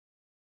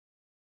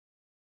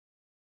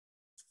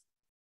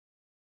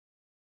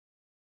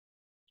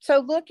 So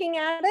looking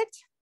at it,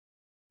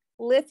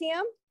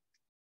 lithium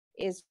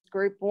is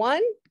group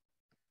 1.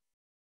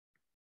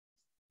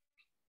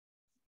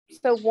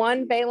 So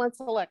 1 valence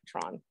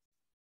electron.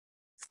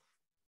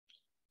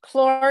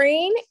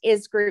 Chlorine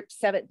is group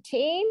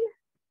 17.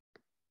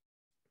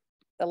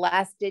 The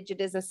last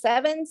digit is a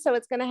 7, so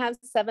it's going to have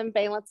 7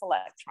 valence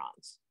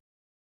electrons.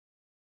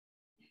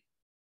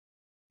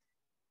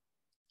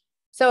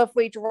 So if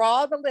we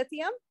draw the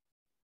lithium,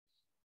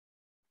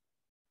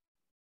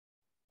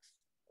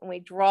 and we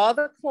draw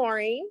the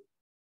chlorine,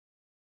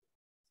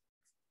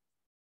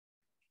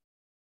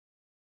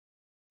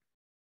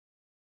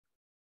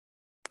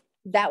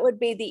 that would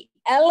be the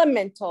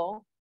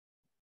elemental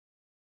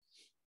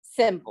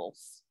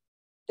symbols,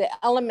 the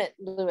element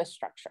Lewis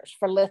structures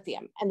for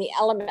lithium and the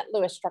element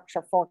Lewis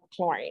structure for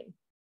chlorine.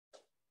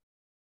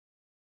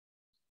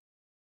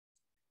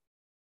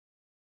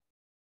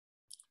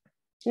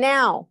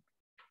 Now,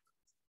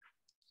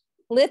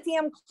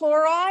 lithium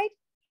chloride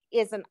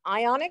is an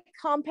ionic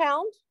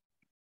compound.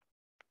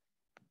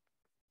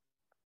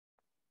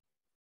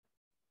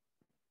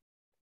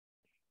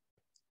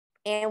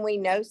 And we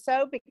know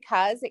so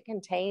because it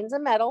contains a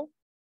metal.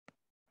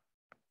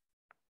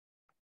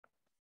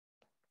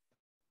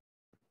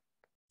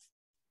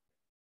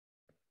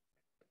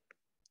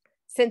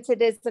 Since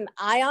it is an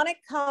ionic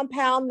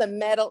compound, the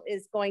metal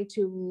is going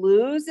to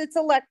lose its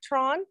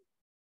electron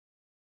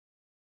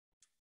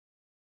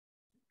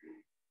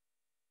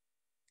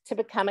to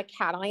become a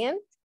cation.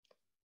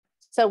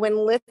 So when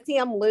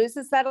lithium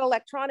loses that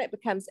electron, it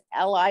becomes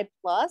Li+.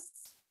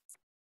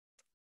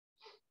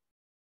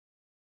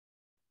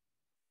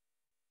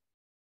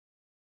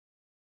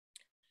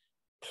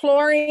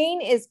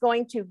 Chlorine is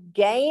going to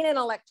gain an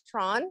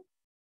electron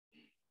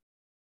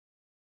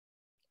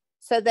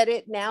so that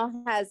it now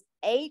has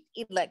 8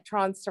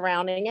 electrons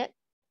surrounding it.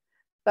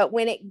 But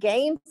when it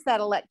gains that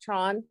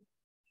electron,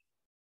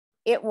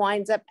 it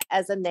winds up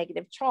as a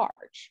negative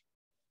charge.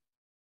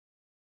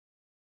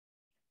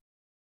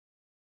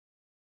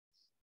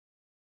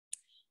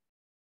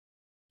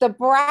 The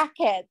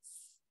brackets.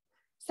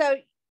 So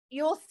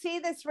you'll see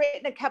this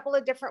written a couple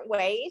of different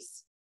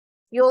ways.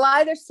 You'll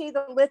either see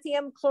the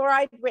lithium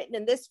chloride written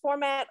in this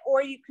format,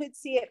 or you could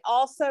see it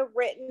also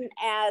written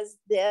as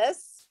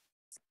this.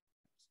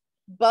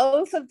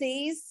 Both of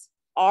these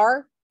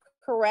are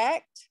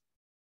correct.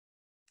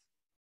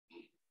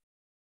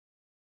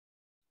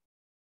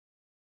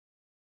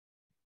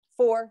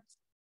 For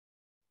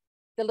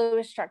the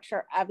Lewis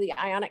structure of the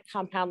ionic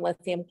compound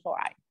lithium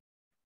chloride.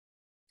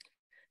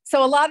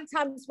 So a lot of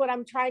times what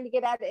I'm trying to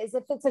get at is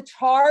if it's a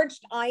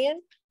charged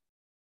ion,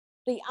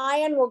 the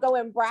ion will go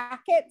in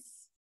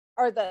brackets,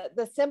 or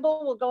the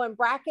symbol will go in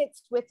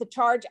brackets with the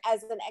charge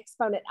as an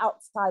exponent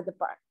outside the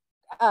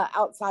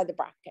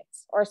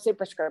brackets, or a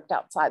superscript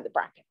outside the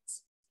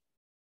brackets.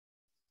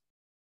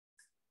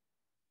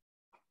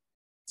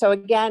 So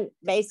again,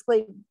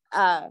 basically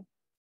ions,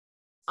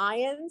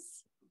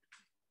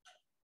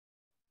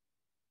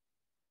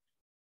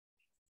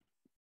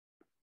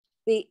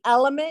 the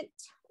element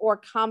or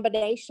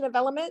combination of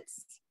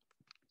elements,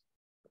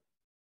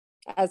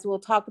 as we'll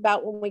talk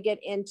about when we get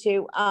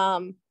into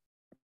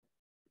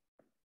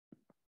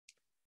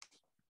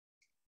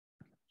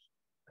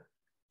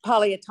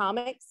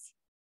polyatomics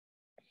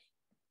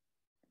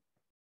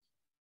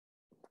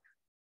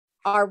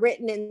are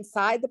written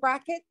inside the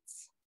brackets.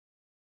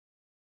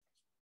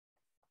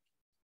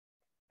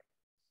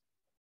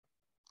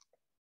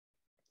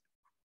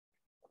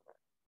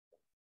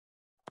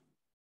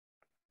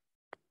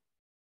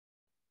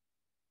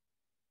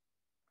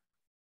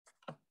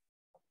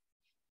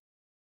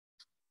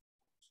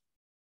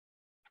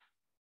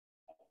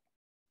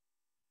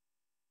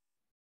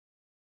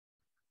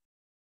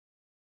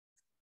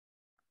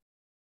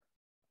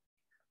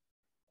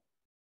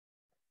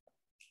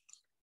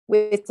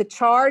 With the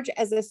charge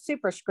as a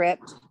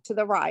superscript to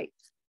the right.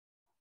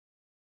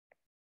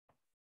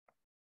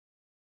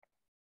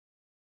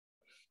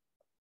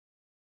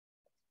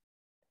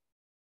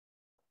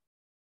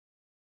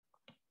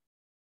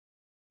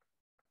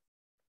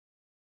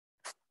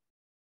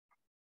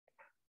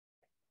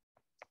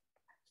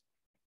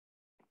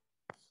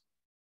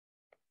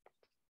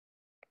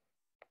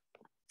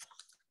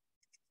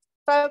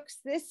 Folks,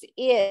 this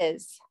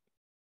is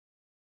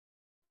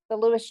the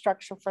Lewis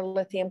structure for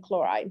lithium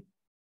chloride.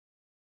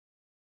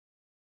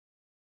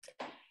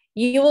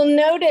 You will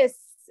notice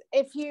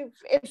if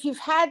you've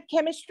had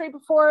chemistry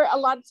before, a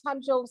lot of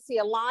times you'll see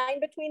a line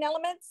between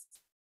elements.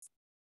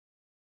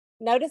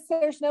 Notice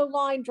there's no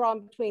line drawn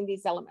between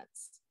these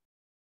elements.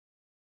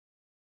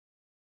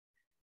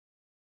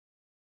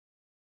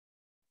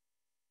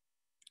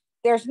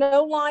 There's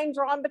no line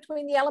drawn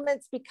between the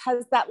elements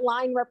because that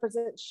line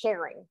represents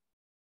sharing.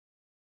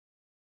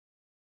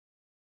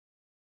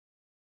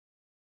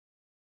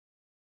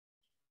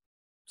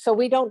 So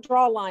we don't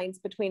draw lines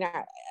between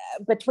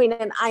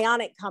an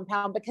ionic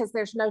compound because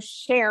there's no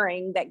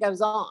sharing that goes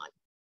on.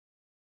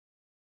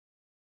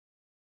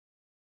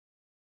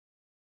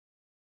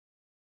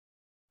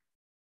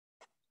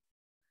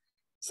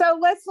 So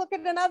let's look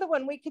at another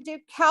one. We could do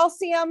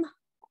calcium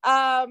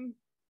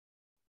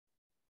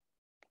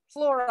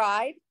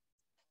fluoride.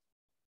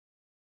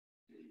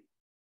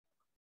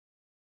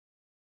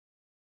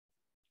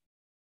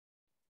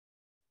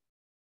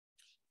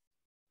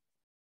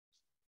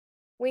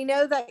 We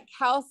know that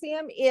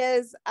calcium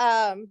is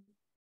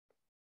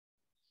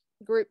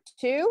group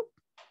 2.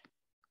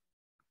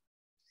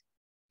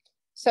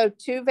 So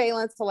 2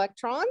 valence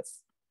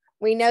electrons.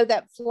 We know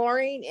that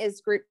fluorine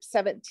is group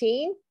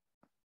 17.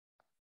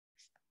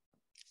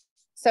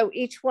 So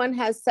each one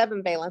has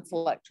 7 valence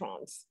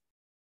electrons.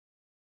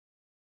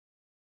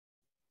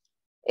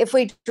 If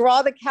we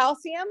draw the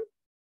calcium,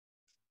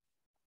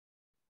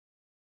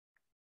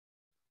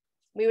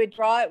 we would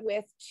draw it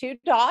with 2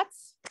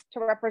 dots to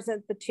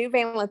represent the 2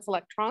 valence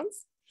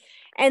electrons.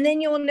 And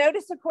then you will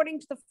notice, according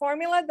to the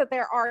formula, that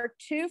there are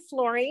 2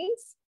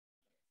 fluorines.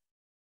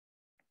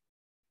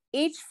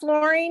 Each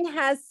fluorine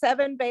has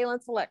 7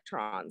 valence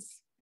electrons.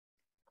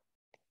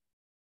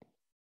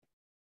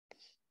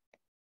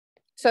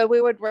 So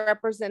we would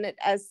represent it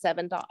as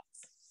 7 dots.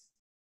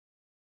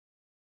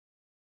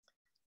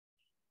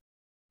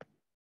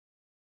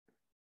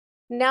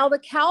 Now the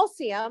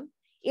calcium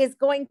is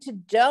going to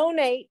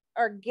donate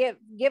or give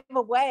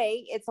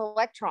away its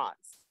electrons.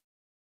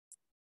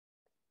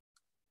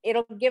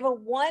 It'll give a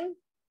 1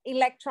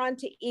 electron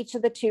to each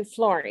of the 2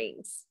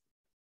 fluorines.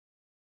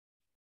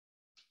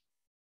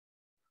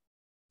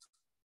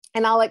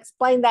 And I'll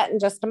explain that in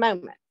just a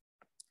moment.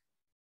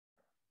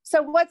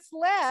 So what's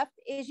left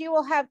is you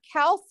will have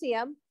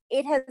calcium.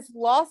 It has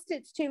lost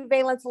its 2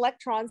 valence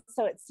electrons,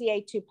 so it's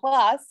Ca2+.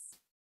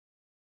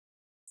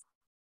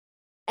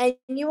 And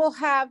you will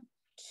have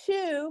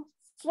 2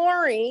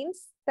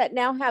 fluorines that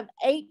now have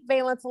 8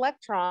 valence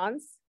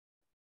electrons.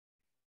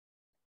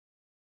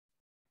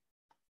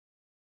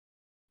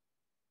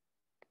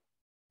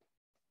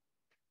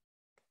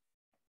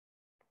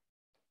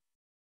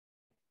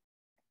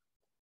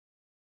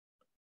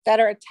 That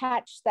are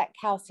attached to that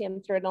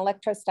calcium through an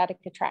electrostatic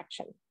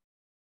attraction.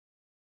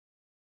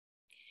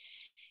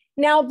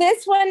 Now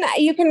this one,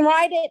 you can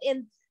write it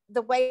in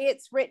the way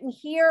it's written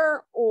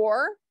here,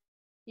 or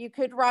you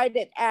could write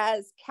it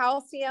as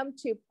calcium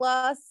 2+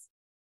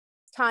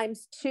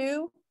 times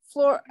 2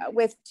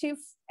 with 2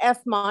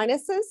 F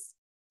minuses.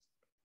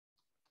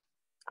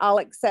 I'll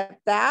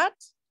accept that.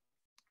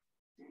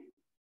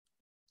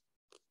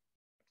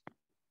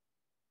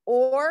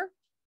 Or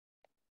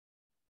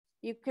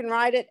you can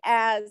write it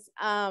as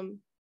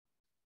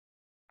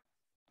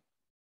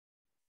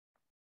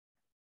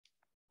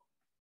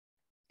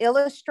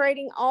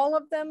illustrating all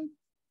of them,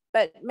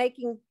 but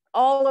making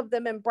all of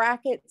them in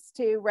brackets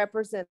to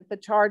represent the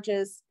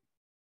charges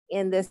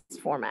in this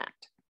format.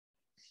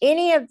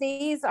 Any of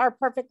these are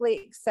perfectly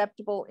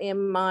acceptable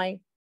in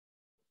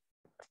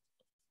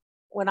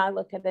when I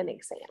look at an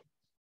exam.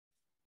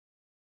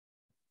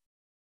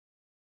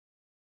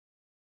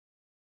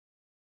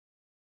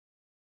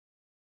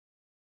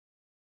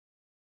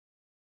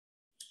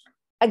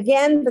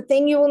 Again, the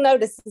thing you will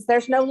notice is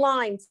there's no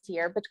lines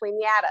here between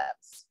the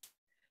atoms.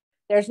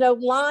 There's no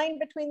line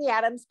between the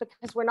atoms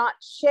because we're not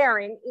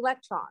sharing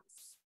electrons.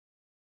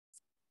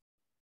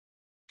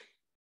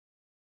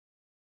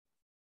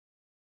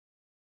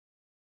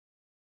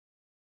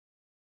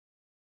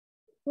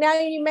 Now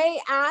you may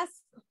ask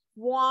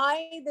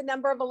why the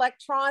number of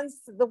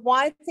electrons,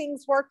 why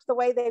things worked the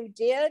way they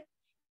did.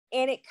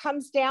 And it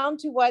comes down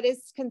to what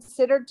is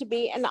considered to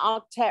be an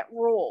octet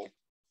rule.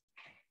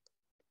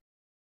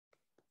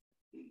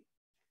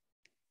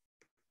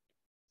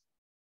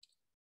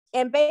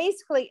 And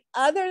basically,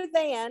 other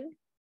than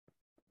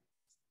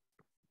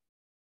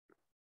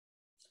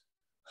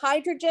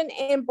hydrogen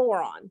and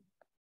boron,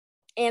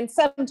 and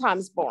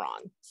sometimes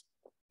boron,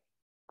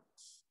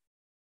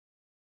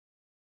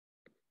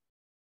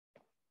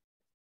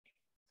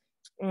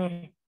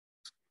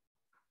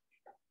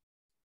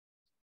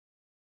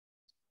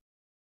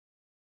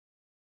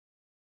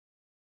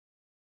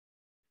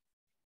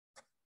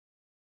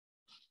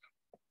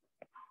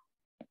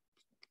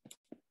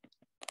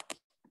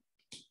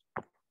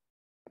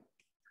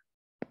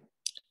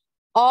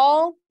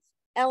 all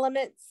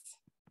elements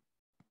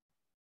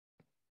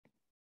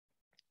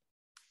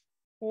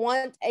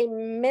want a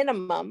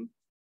minimum.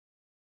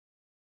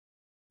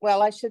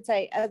 Well, I should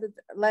say,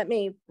 let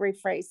me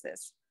rephrase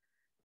this.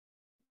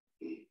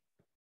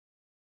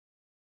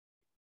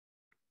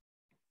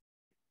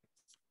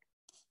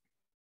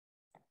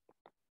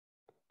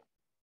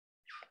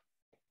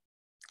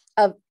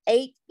 Of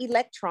 8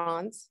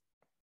 electrons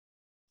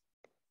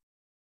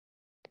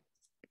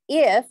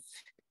if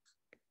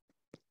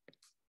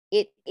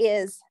it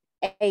is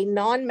a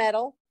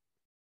non-metal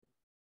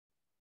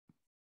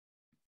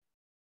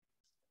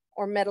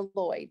or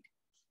metalloid.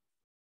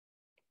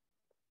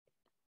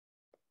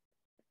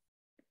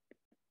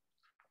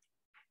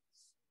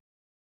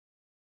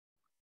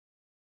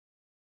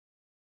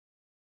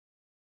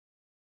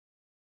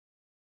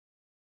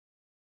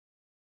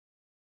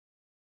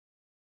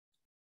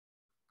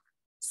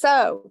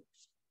 So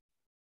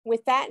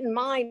with that in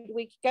mind,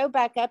 we could go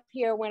back up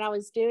here when I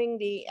was doing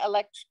the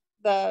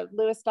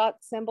Lewis dot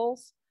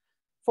symbols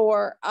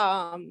for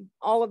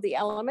all of the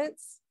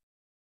elements.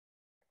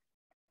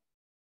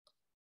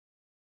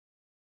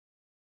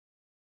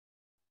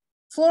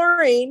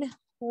 Fluorine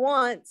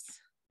wants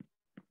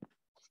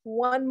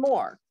one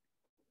more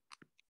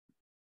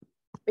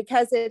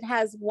because it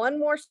has one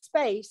more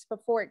space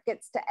before it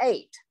gets to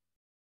 8.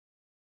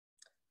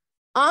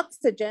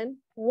 Oxygen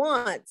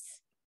wants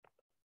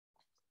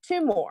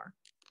 2 more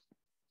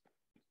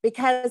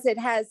because it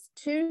has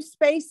 2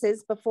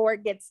 spaces before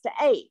it gets to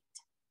 8.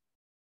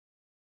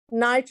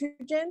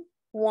 Nitrogen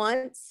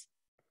wants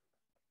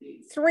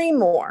 3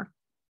 more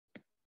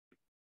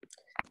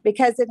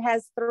because it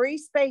has 3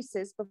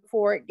 spaces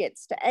before it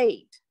gets to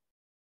 8.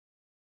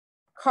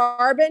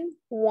 Carbon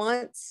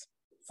wants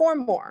 4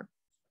 more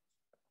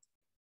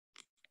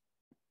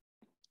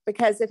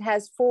because it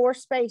has 4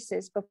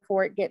 spaces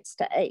before it gets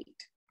to 8.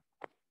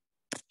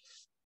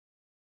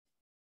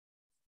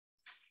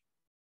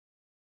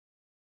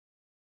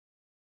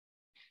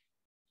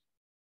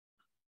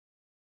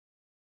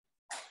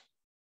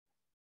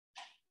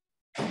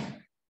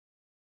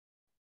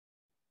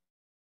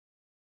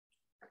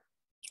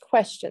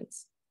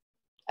 Questions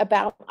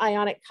about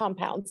ionic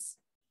compounds?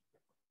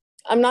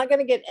 I'm not going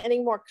to get any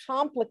more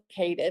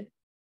complicated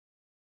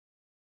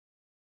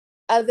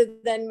other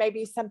than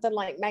maybe something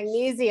like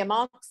magnesium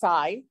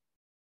oxide.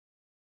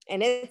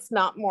 And it's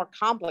not more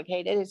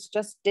complicated, it's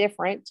just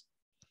different.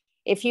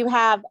 If you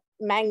have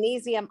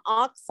magnesium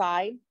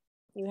oxide,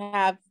 you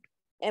have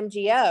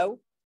MgO.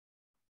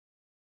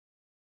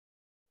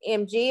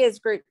 Mg is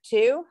group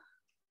 2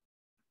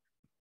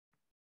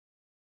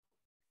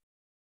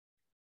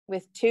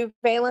 with 2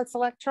 valence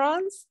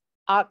electrons.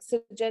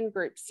 Oxygen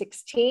group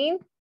 16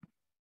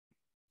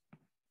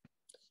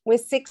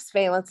 with 6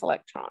 valence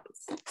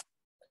electrons.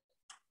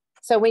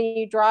 So when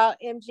you draw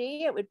Mg,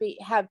 it would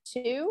have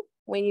 2.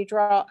 When you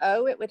draw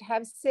O, it would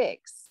have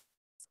 6.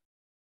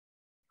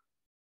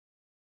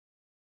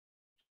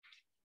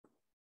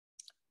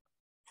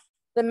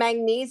 The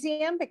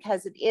magnesium,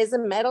 because it is a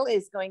metal,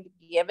 is going to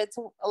give its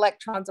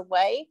electrons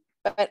away,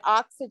 but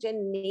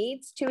oxygen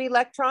needs 2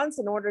 electrons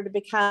in order to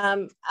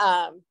become,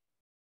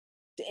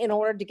 in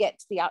order to get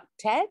to the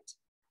octet.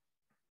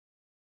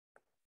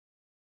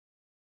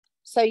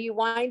 So you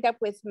wind up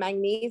with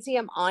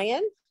magnesium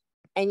ion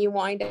and you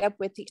wind up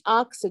with the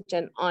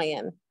oxygen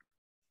ion.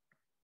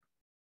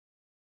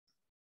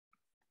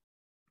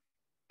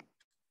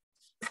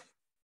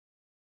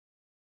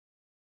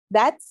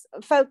 That's,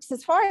 folks,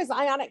 as far as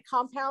ionic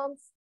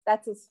compounds,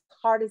 that's as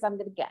hard as I'm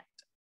going to get.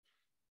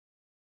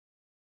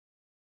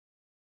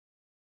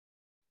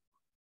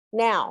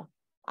 Now,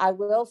 I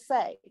will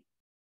say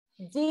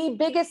the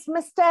biggest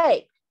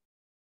mistake,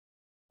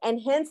 and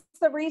hence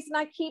the reason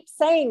I keep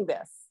saying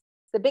this,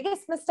 the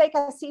biggest mistake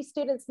I see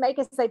students make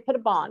is they put a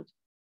bond,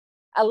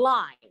 a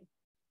line.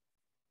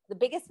 The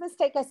biggest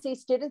mistake I see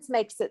students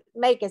make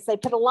is they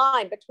put a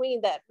line between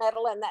that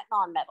metal and that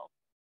non-metal.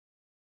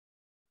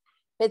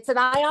 If it's an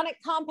ionic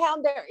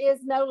compound, there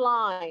is no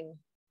line.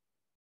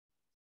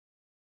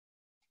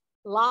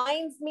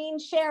 Lines mean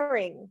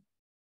sharing.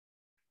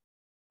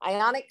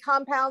 Ionic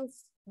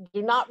compounds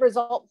do not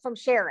result from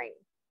sharing.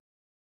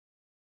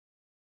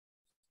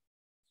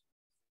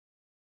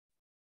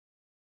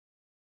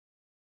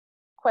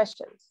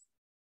 questions?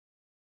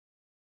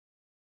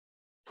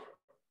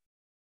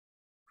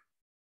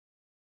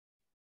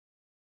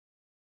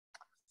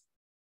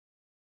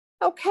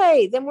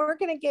 Okay, then we're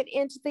going to get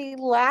into the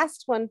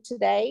last one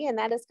today, and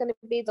that is going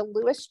to be the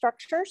Lewis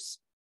structures.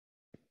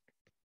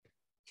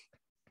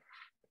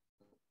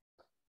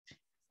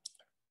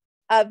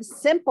 Of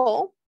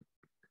simple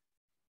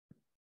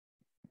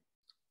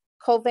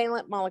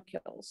covalent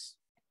molecules.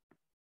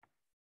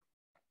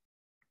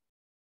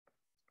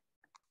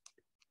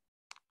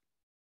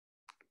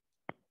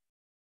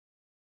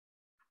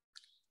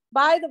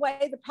 By the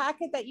way, the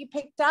packet that you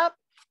picked up,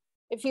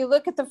 if you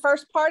look at the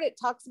first part, it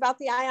talks about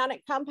the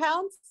ionic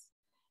compounds.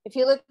 If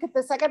you look at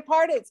the second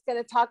part, it's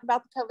going to talk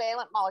about the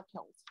covalent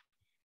molecules.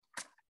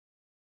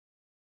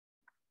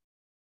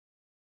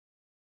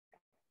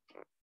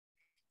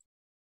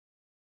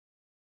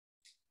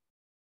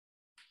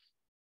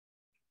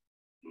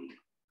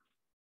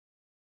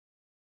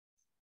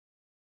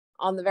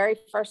 On the very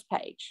first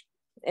page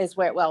is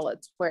where, well,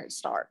 it's where it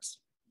starts.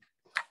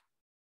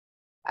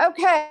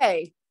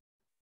 Okay.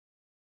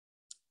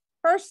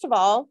 First of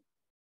all,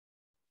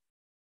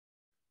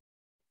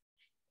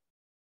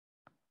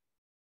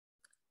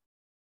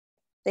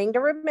 thing to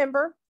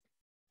remember,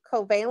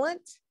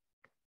 covalent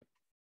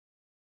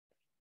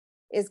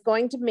is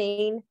going to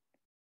mean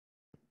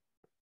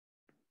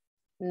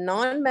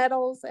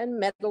non-metals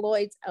and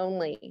metalloids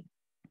only.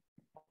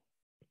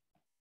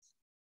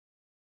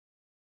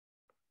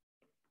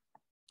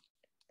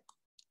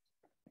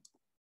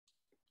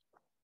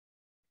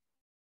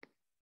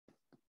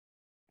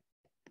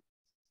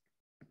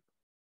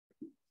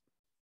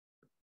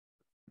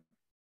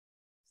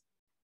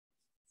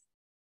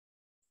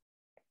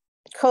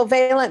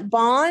 Covalent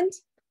bond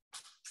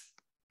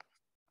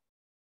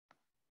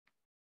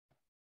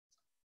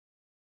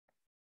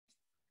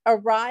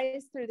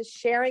arise through the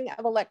sharing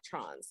of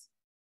electrons.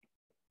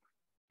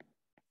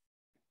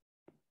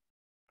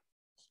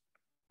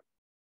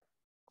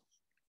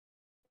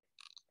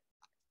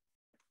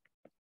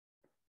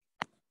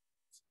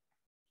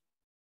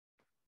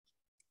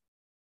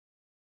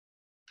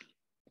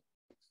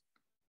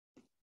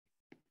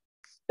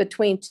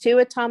 Between two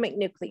atomic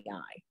nuclei.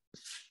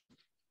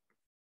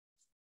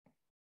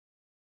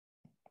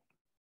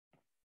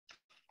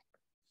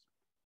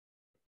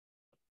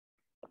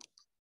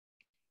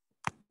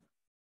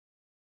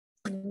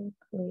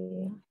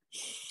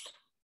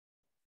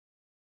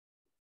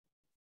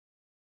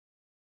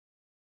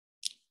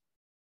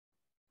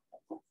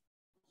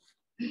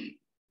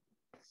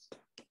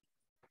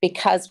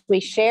 Because we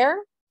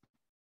share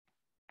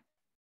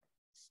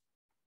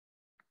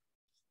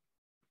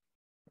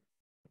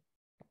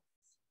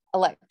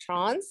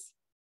electrons,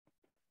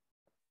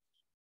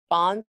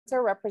 bonds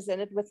are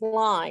represented with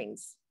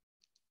lines.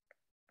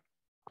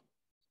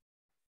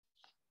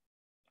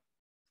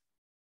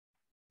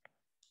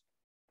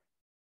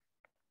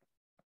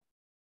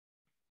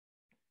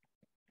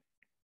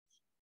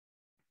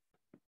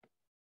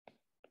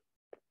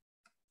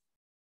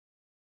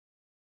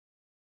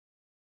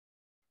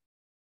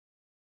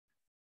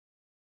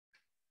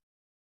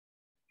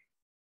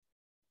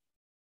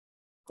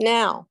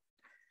 Now,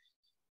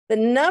 the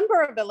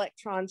number of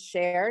electrons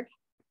shared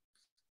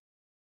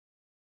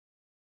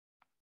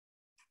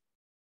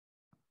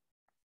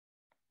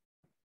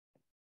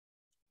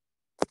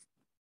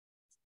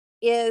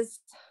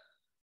is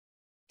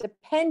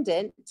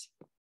dependent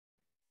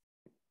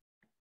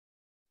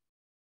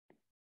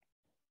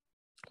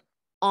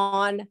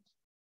on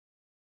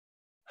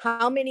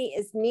how many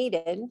is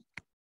needed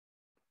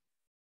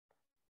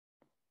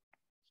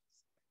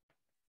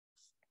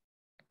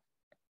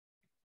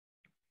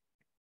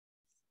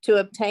to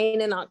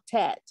obtain an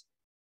octet.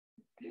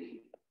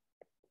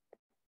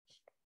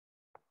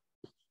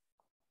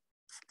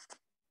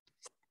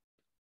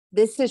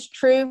 This is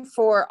true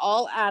for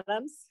all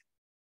atoms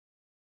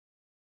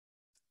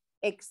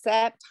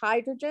except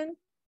hydrogen,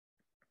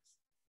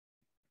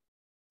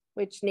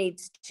 which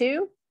needs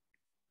 2.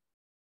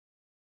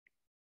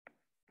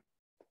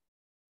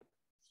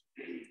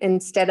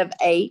 Instead of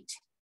 8,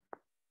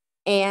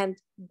 and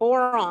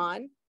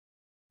boron,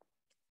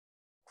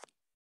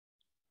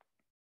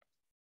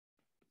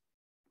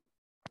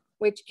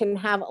 which can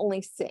have only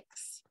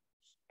 6.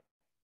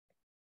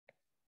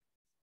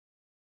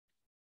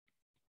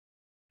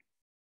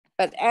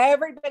 But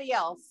everybody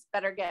else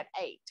better get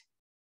 8.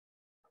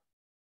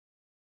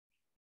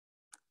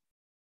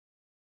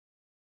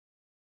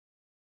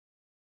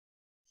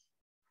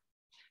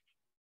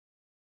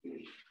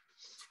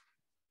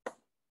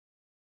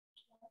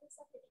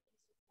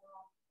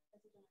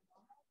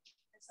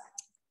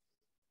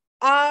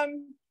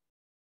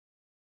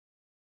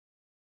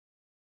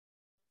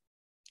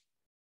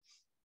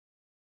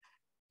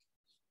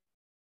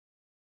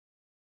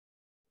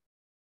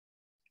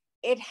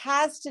 It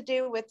has to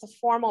do with the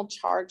formal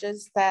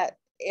charges that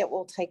it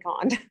will take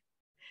on,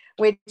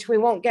 which we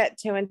won't get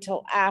to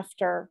until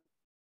after,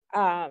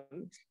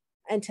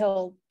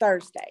 until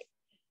Thursday.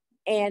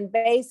 And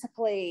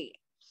basically,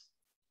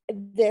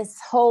 this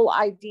whole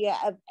idea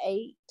of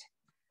 8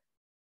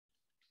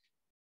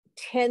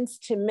 tends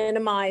to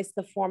minimize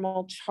the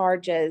formal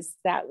charges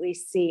that we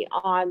see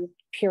on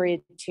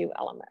period 2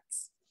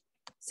 elements.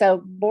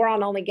 So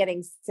boron only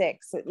getting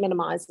 6, it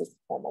minimizes the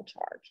formal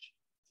charge.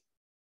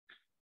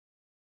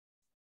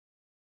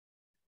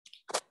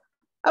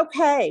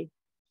 Okay,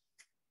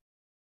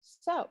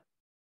 so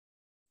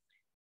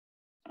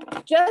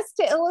just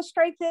to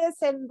illustrate this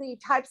and the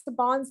types of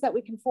bonds that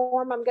we can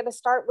form, I'm going to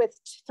start with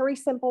 3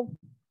 simple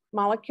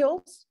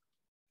molecules.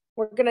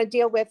 We're going to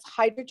deal with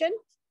hydrogen,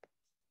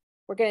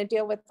 we're going to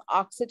deal with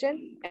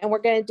oxygen, and we're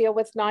going to deal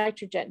with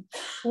nitrogen.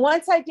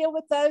 Once I deal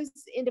with those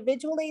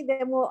individually,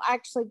 then we'll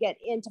actually get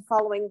into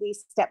following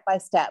these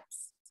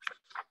step-by-steps.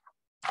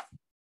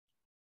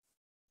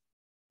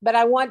 But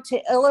I want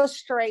to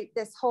illustrate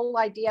this whole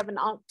idea of an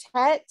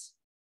octet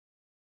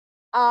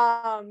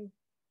and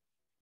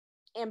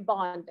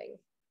bonding.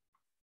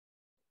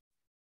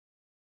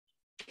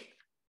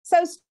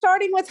 So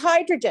starting with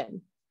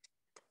hydrogen,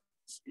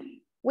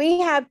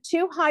 we have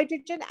 2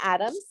 hydrogen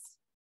atoms.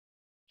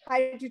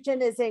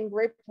 Hydrogen is in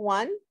group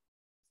 1.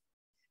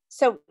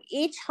 So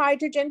each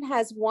hydrogen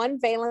has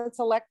 1 valence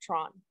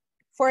electron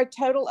for a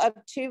total of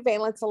 2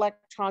 valence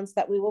electrons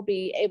that we will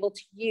be able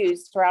to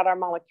use throughout our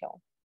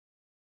molecule.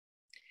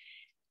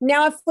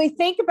 Now, if we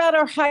think about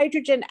our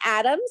hydrogen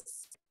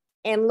atoms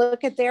and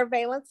look at their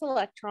valence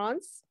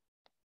electrons,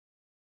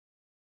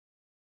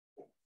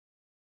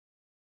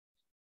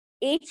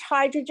 each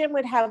hydrogen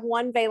would have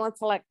 1 valence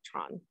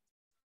electron.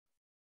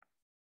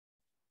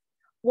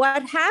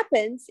 What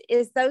happens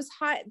is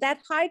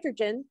that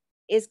hydrogen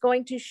is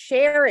going to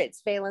share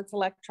its valence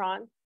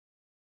electron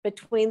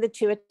between the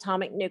 2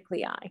 atomic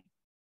nuclei.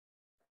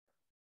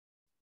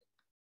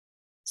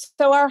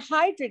 So our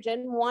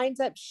hydrogen winds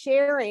up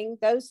sharing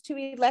those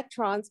 2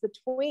 electrons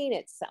between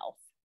itself.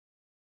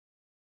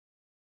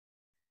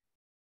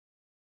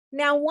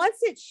 Now, once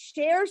it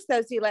shares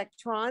those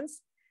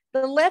electrons,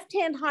 the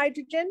left-hand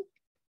hydrogen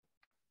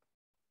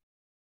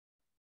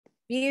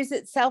views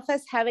itself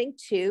as having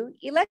 2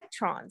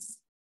 electrons.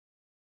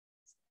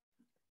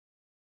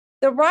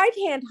 The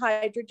right-hand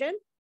hydrogen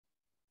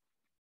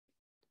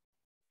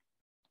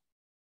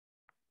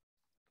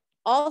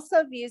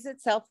also views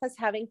itself as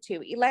having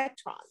 2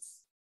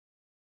 electrons.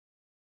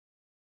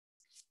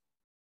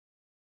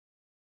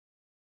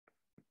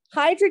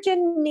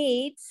 Hydrogen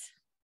needs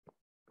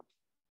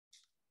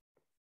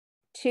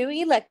 2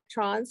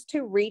 electrons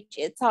to reach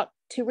its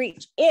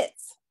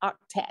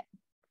octet.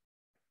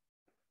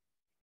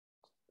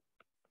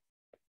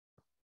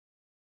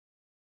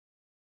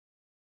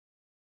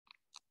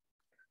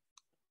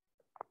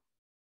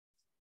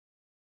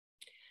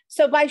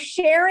 So by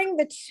sharing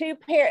the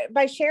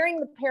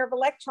pair of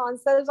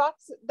electrons,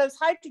 those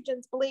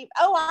hydrogens believe,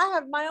 oh, I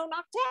have my own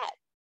octet.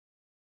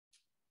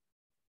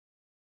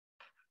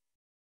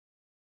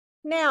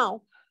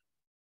 Now,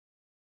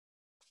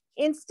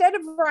 instead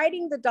of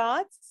writing the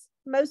dots,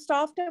 most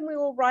often we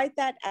will write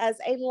that as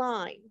a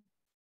line.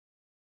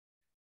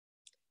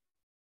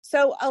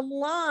 So a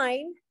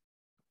line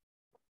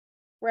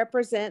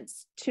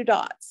represents 2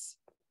 dots.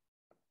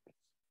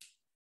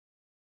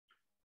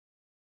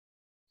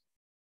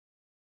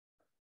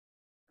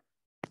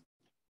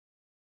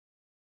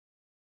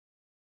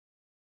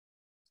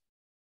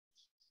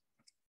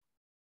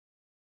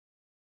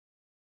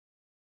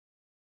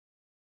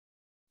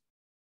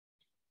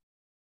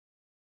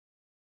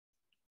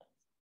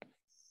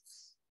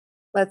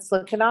 Let's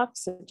look at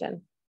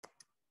oxygen.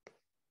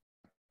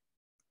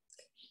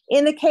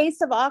 In the case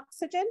of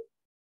oxygen,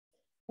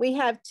 we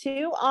have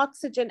 2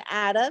 oxygen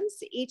atoms.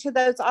 Each of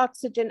those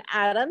oxygen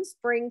atoms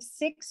brings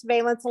 6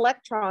 valence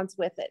electrons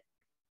with it.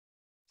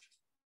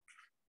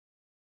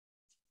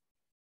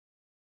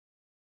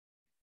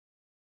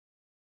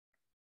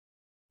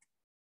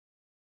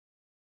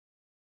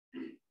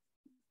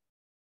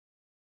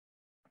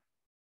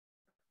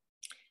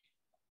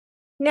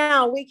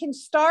 Now, we can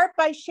start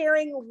by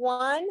sharing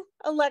 1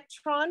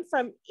 electron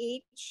from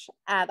each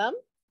atom.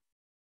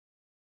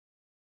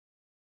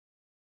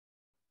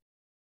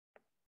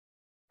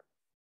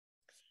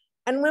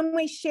 And when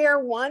we share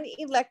 1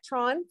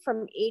 electron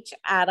from each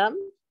atom,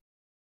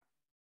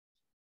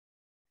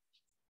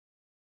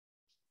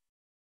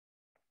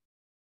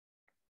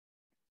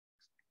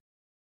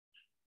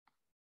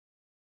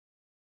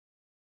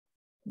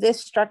 this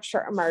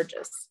structure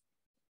emerges.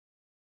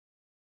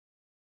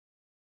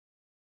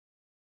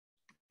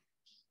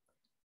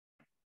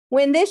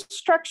 When this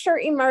structure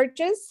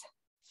emerges,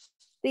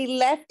 the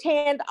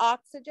left-hand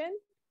oxygen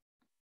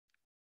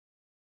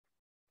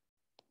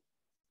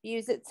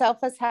views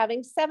itself as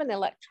having 7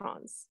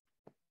 electrons.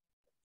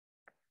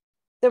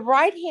 The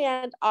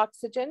right-hand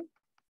oxygen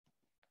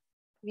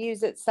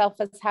views itself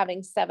as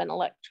having 7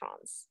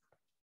 electrons.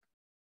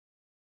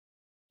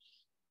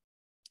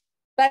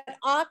 But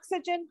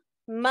oxygen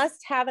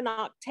must have an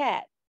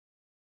octet.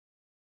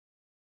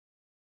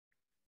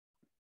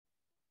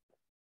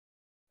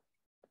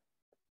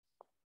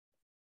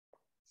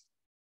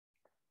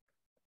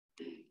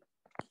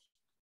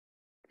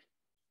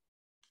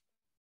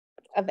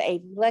 Of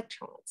 8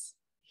 electrons.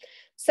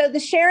 So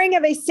the sharing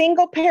of a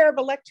single pair of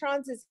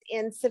electrons is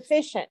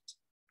insufficient.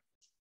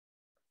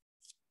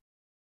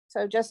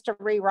 So just to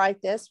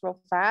rewrite this real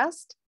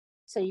fast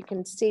so you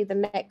can see the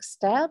next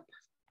step.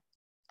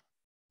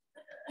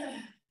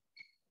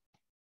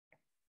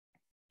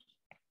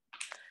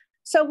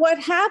 So what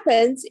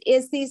happens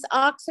is these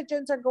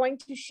oxygens are going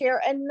to share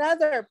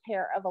another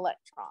pair of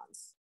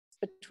electrons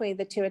between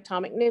the two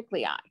atomic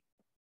nuclei.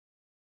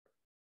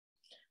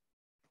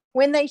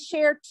 When they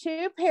share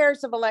two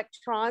pairs of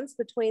electrons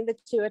between the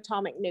two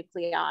atomic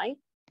nuclei,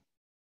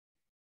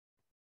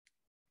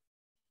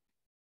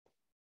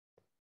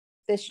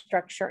 this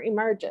structure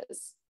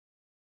emerges.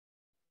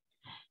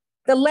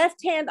 The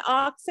left-hand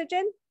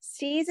oxygen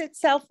sees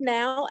itself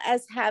now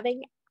as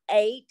having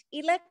 8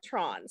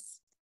 electrons,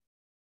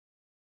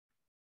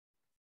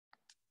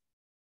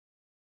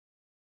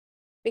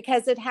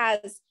 because it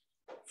has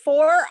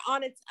 4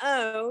 on its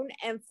own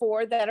and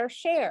 4 that are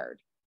shared.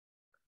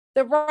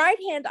 The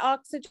right-hand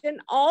oxygen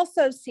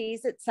also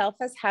sees itself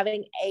as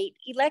having 8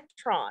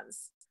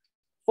 electrons,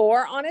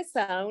 4 on its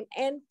own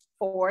and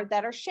 4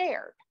 that are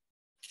shared.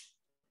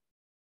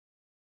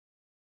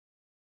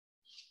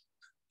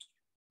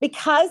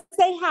 Because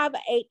they have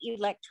 8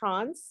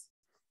 electrons,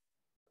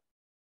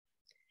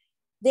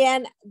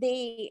 then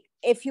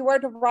if you were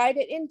to write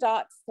it in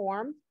dot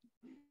form,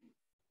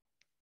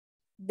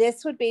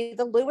 this would be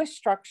the Lewis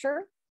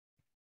structure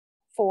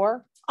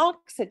for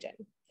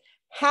oxygen.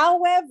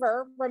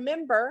 However,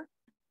 remember,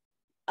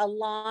 a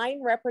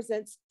line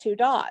represents 2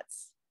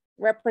 dots,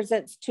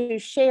 represents 2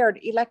 shared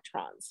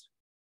electrons.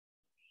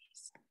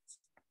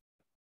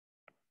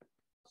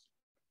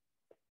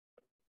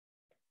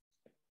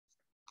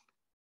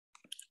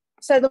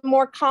 So the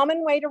more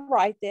common way to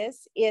write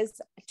this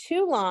is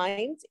 2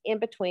 lines in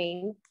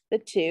between the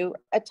 2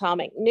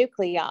 atomic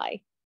nuclei,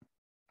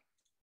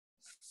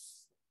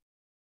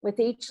 with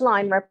each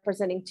line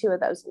representing 2 of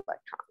those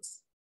electrons.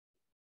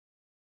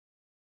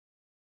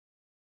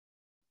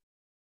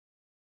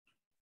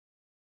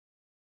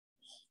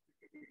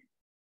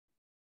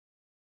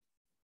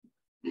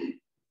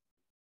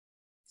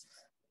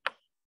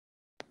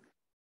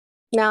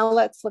 Now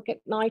let's look at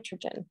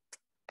nitrogen.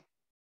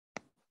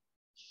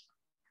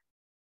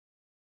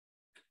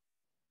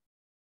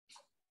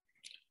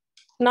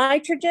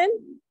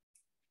 Nitrogen,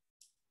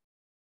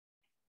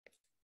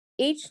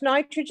 each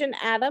nitrogen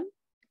atom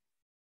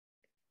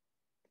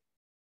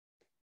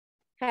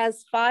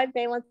has 5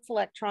 valence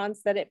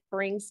electrons that it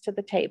brings to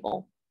the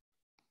table.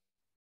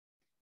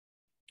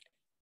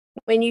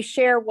 When you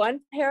share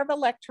 1 pair of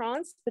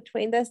electrons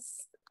between the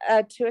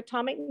 2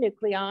 atomic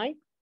nuclei,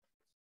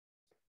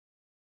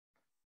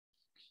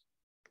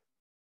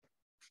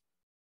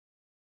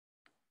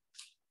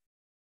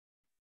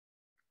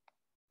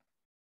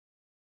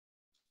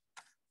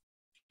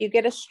 you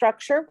get a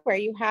structure where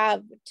you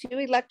have 2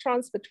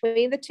 electrons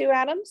between the 2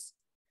 atoms.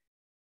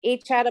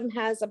 Each atom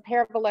has a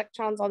pair of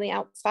electrons on the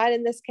outside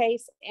in this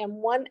case, and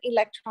 1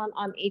 electron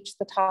on each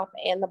the top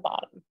and the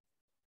bottom.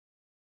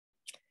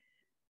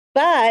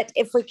 But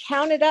if we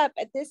count it up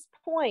at this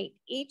point,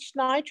 each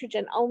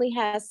nitrogen only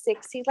has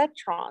 6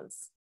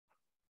 electrons.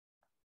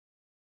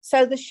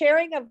 So the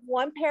sharing of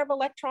 1 pair of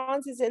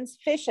electrons is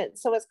insufficient.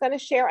 So it's going to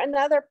share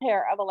another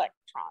pair of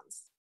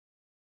electrons.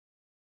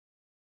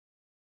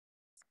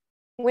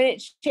 When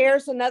it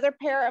shares another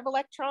pair of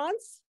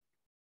electrons,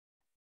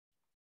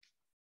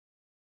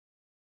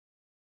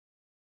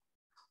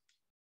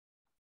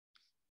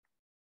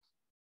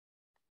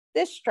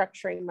 this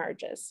structure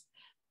emerges.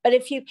 But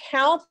if you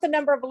count the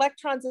number of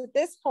electrons at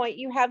this point,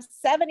 you have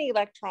 7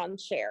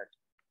 electrons shared.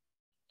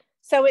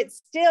 So it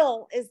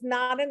still is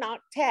not an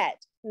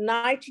octet.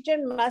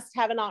 Nitrogen must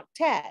have an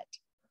octet.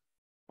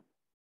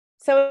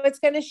 So it's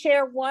going to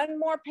share 1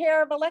 more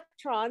pair of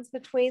electrons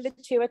between the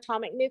 2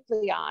 atomic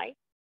nuclei.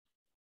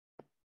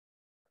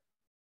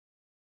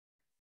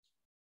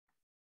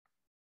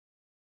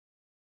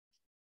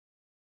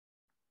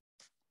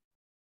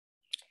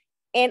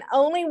 And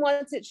only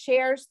once it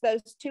shares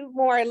those 2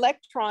 more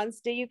electrons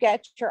do you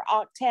get your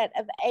octet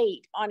of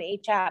 8 on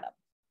each atom.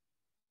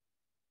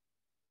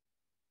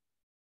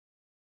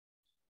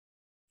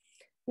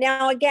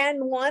 Now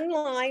again, 1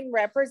 line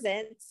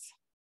represents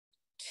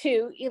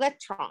 2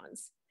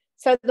 electrons.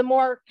 So the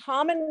more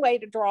common way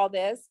to draw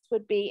this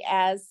would be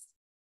as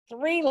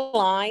 3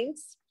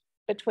 lines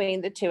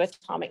between the 2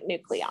 atomic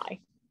nuclei.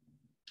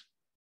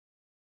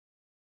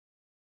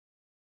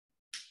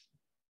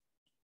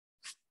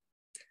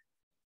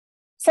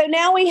 So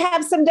now we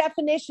have some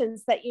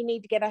definitions that you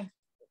need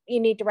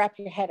to wrap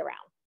your head around.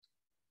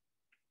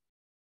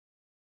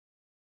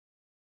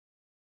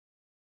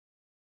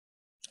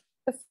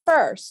 The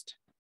first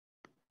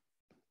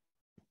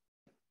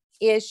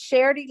is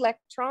shared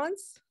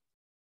electrons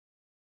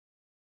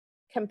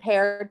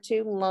compared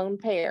to lone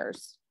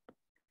pairs.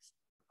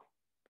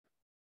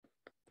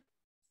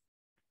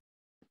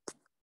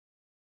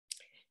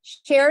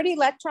 Shared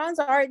electrons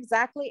are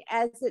exactly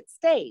as it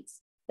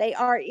states. They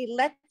are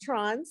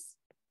electrons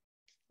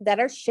that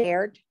are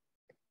shared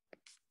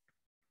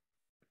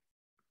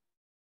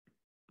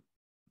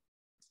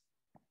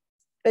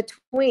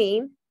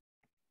between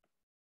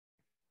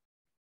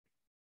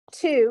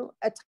two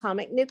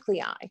atomic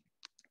nuclei.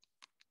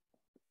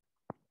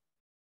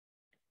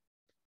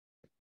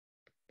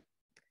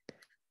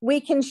 We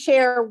can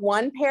share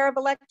one pair of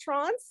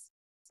electrons,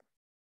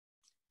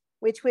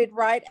 which we'd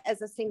write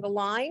as a single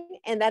line,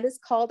 and that is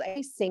called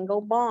a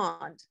single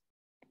bond.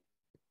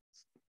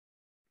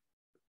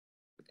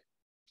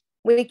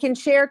 We can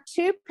share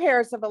two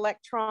pairs of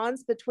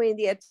electrons between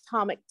the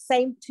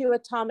same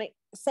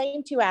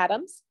two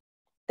atoms.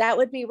 That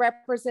would be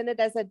represented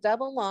as a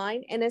double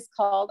line and is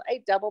called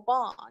a double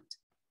bond.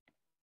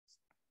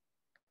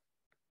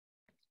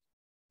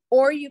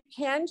 Or you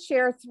can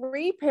share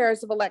three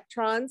pairs of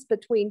electrons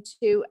between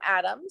two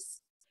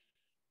atoms,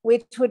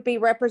 which would be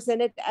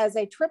represented as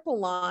a triple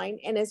line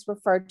and is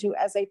referred to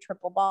as a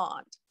triple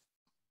bond.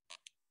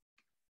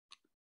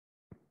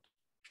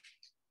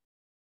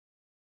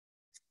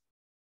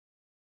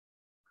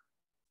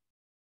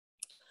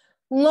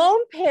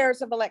 Lone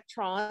pairs of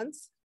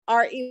electrons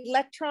are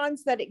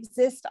electrons that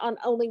exist on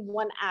only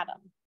one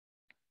atom.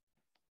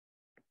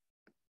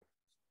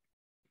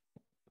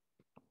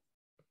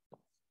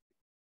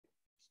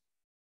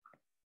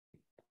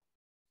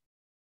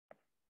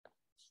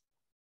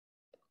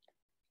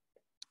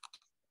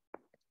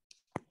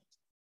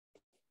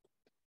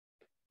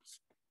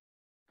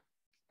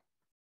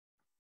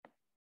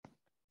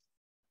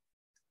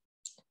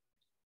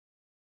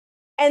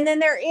 And then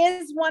there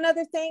is one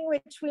other thing,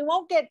 which we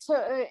won't get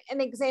to an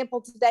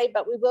example today,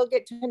 but we will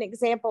get to an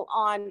example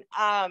on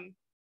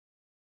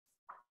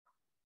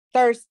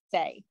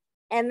Thursday.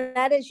 And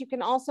that is, you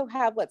can also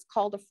have what's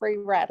called a free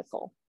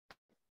radical.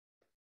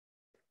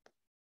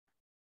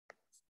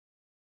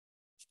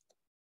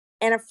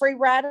 And a free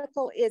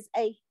radical is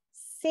a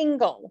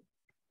single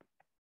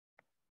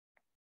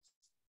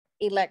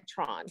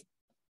electron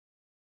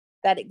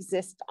that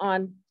exists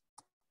on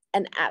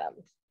an atom.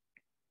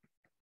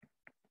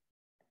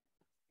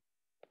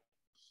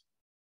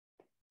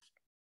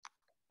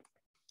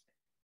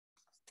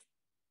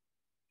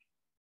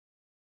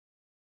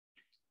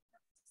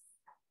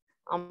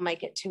 I'll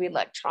make it 2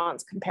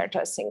 electrons compared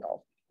to a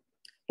single,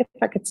 if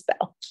I could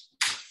spell.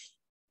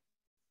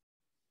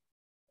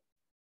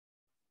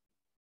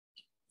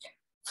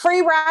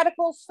 Free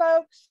radicals,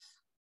 folks,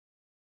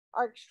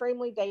 are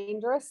extremely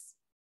dangerous.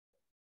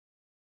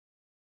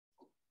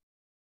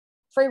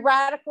 Free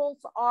radicals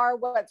are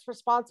what's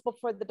responsible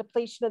for the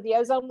depletion of the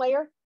ozone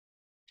layer.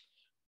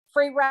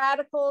 Free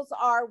radicals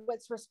are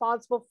what's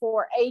responsible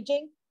for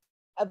aging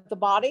of the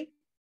body.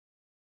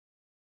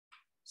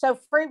 So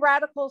free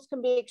radicals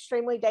can be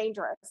extremely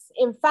dangerous.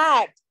 In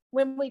fact,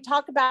 when we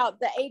talk about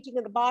the aging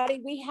of the body,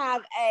 we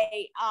have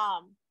a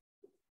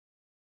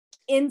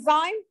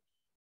enzyme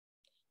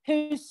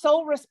whose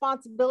sole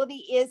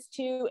responsibility is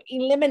to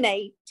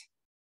eliminate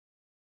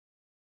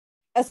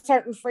a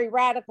certain free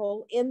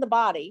radical in the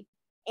body.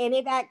 And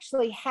it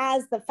actually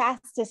has the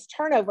fastest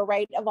turnover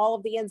rate of all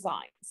of the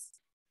enzymes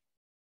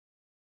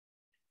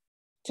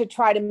to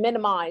try to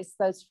minimize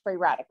those free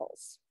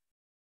radicals.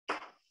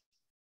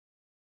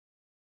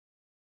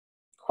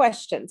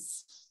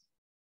 Questions?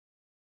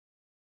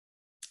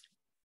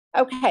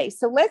 Okay,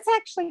 so let's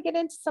actually get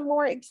into some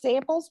more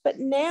examples, but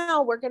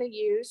now we're going to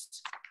use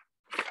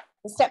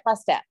the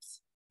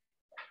step-by-steps.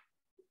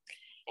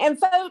 And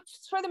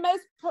folks, for the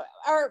most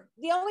part,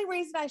 the only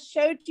reason I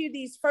showed you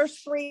these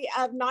first three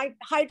of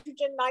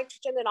hydrogen,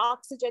 nitrogen, and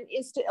oxygen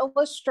is to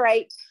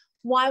illustrate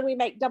why we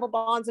make double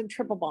bonds and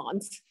triple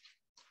bonds.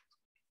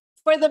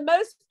 For the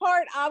most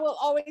part, I will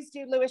always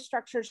do Lewis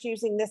structures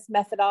using this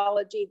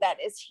methodology that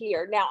is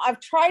here. Now,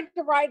 I've tried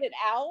to write it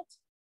out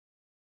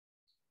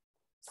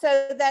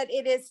so that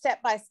it is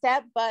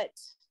step-by-step, but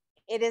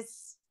it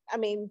is, I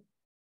mean,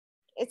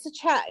 it's a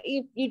chat.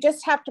 You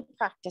just have to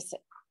practice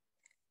it.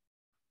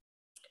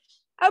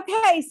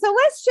 Okay, so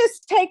let's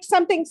just take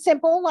something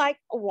simple like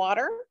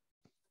water,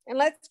 and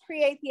let's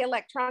create the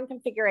electron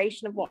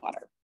configuration of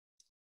water.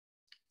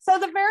 So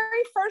the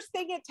very first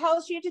thing it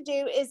tells you to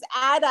do is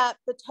add up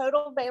the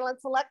total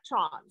valence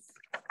electrons.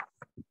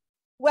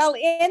 Well,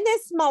 in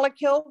this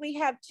molecule, we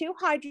have 2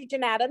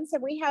 hydrogen atoms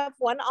and we have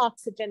 1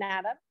 oxygen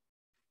atom.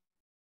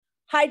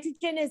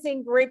 Hydrogen is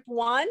in group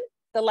 1.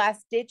 The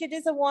last digit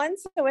is a 1,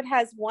 so it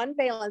has 1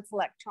 valence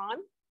electron.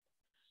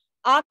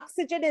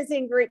 Oxygen is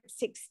in group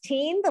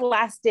 16. The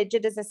last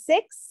digit is a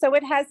 6, so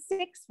it has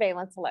 6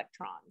 valence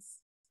electrons.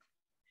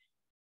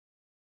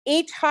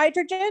 Each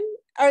hydrogen,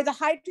 or the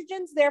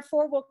hydrogens,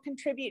 therefore, will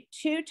contribute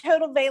 2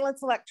 total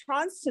valence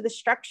electrons to the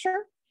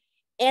structure,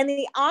 and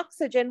the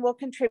oxygen will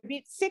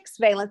contribute 6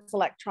 valence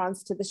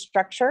electrons to the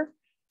structure,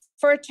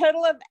 for a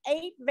total of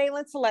 8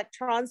 valence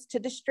electrons to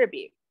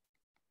distribute.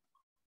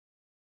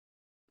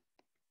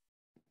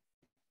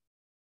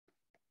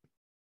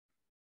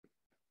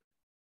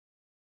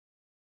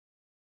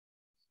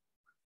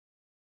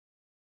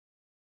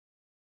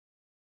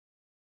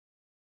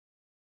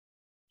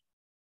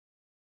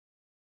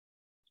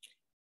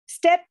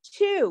 Step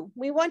 2,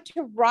 we want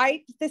to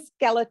write the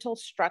skeletal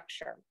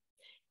structure.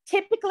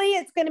 Typically,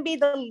 it's going to be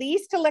the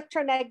least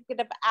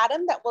electronegative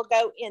atom that will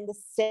go in the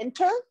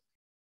center,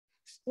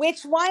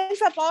 which winds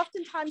up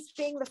oftentimes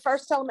being the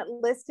first element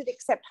listed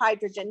except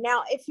hydrogen.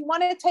 Now, if you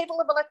want a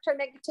table of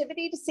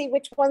electronegativity to see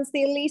which one's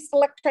the least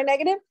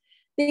electronegative,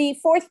 the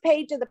 4th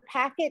page of the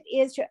packet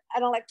is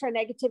an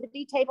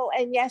electronegativity table.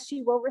 And yes,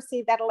 you will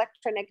receive that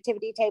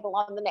electronegativity table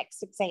on the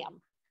next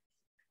exam.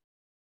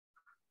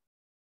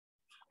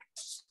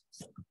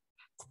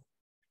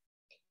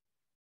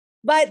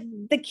 But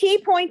the key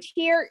point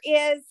here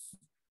is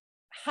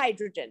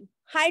hydrogen.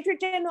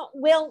 Hydrogen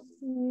will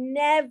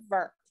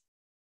never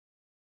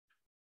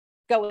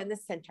go in the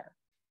center.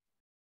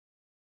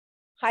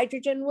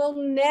 Hydrogen will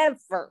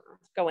never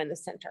go in the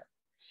center.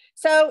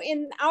 So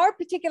in our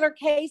particular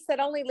case, that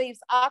only leaves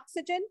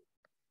oxygen.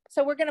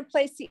 So we're going to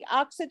place the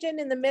oxygen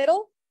in the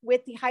middle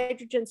with the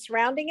hydrogen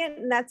surrounding it,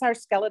 and that's our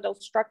skeletal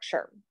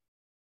structure.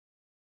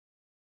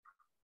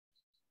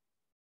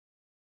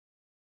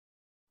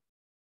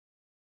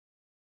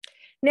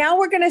 Now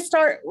we're going to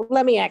start,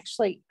 let me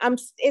actually,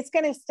 it's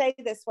going to stay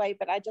this way,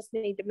 but I just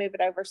need to move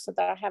it over so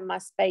that I have my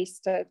space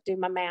to do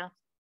my math.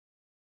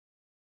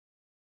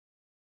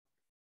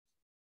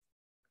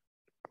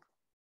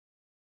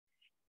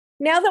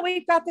 Now that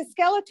we've got the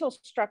skeletal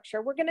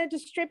structure, we're going to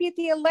distribute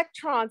the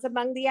electrons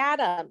among the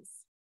atoms.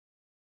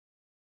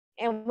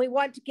 And we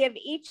want to give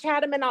each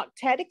atom an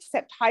octet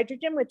except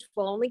hydrogen, which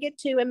will only get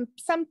 2,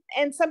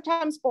 and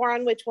sometimes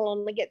boron, which will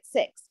only get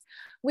 6.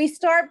 We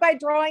start by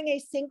drawing a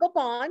single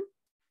bond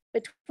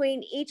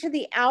between each of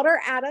the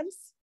outer atoms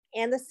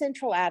and the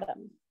central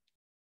atom.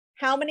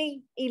 How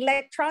many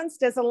electrons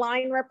does a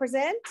line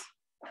represent?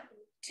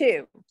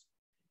 2.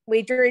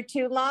 We drew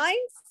 2 lines.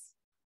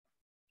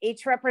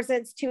 Each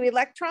represents 2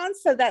 electrons,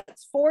 so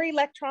that's 4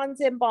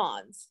 electrons in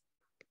bonds,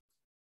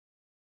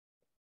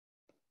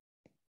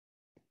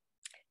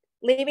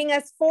 leaving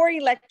us 4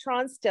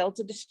 electrons still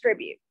to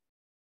distribute.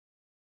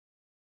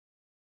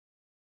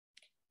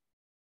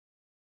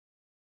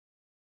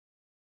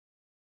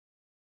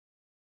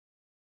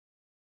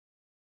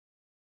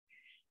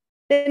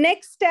 The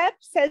next step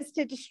says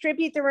to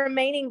distribute the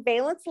remaining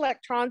valence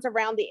electrons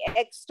around the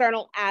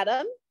external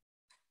atom,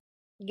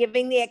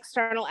 giving the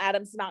external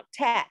atoms an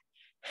octet.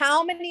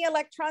 How many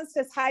electrons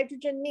does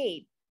hydrogen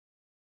need?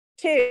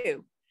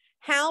 2.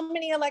 How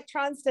many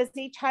electrons does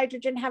each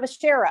hydrogen have a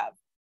share of?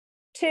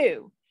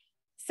 2.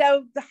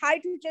 So the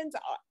hydrogens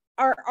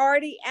are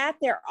already at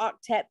their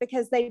octet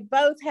because they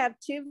both have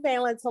 2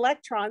 valence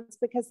electrons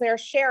because they're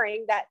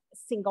sharing that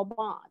single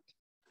bond.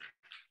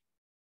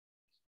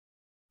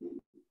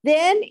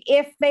 Then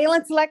if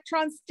valence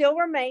electrons still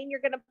remain,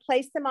 you're going to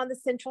place them on the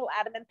central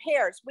atom in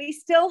pairs. We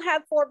still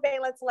have 4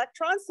 valence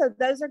electrons, so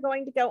those are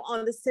going to go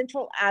on the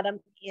central atom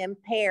in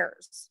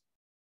pairs.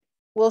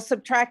 We'll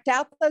subtract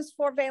out those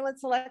 4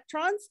 valence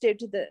electrons due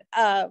to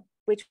the,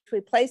 which we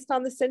placed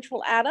on the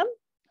central atom,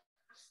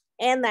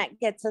 and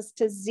that gets us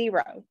to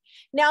 0.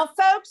 Now,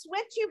 folks,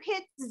 once you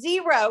hit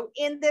 0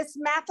 in this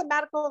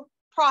mathematical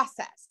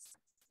process,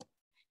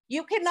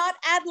 you cannot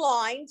add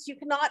lines, you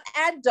cannot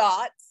add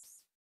dots.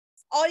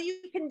 All you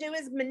can do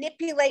is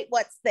manipulate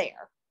what's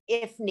there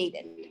if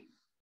needed.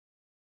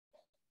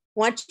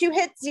 Once you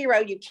hit 0,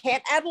 you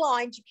can't add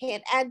lines, you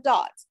can't add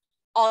dots.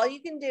 All you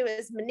can do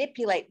is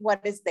manipulate what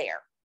is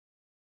there.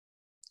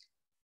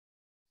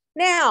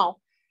 Now,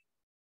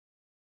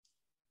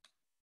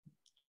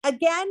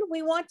 again,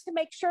 we want to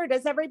make sure,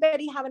 does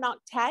everybody have an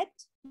octet?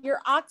 Your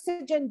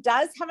oxygen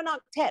does have an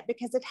octet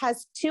because it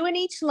has 2 in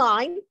each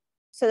line.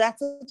 So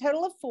that's a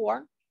total of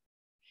 4.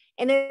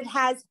 And it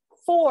has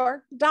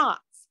 4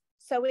 dots.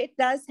 So it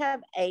does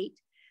have 8.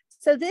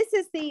 So this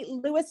is the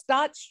Lewis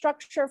dot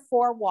structure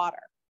for water.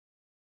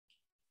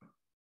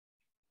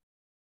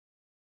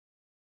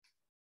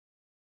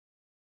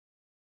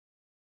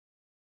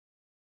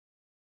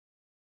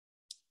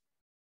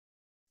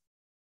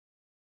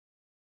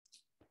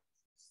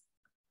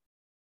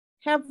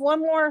 Have one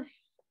more,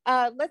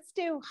 let's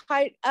do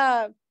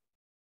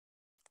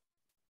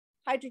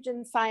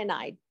hydrogen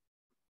cyanide.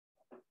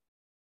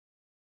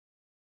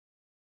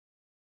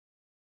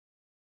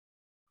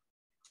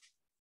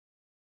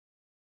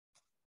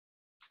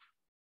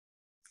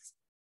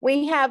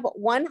 We have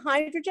 1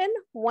 hydrogen,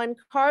 1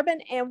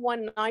 carbon, and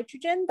 1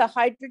 nitrogen. The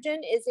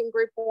hydrogen is in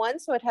group 1,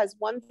 so it has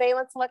 1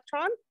 valence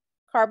electron.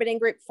 Carbon in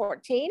group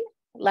 14,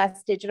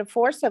 last digit of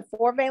 4, so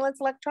 4 valence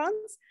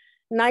electrons.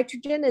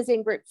 Nitrogen is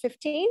in group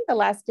 15, the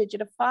last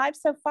digit of 5,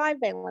 so 5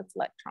 valence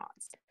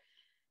electrons.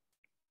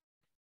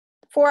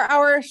 For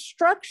our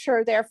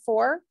structure,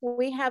 therefore,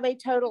 we have a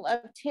total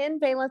of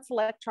 10 valence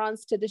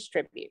electrons to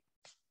distribute.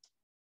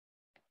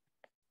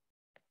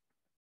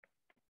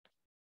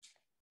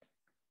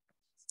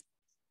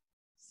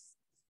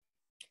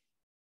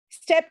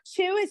 Step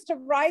 2 is to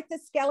write the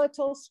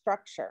skeletal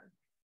structure.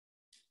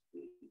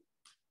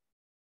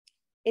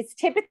 It's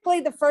typically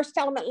the first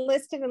element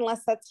listed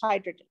unless that's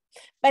hydrogen.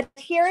 But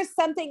here is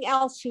something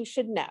else you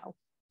should know.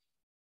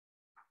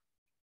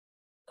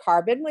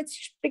 Carbon,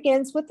 which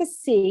begins with a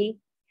C,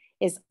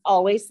 is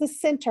always the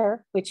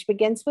center, which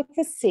begins with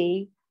the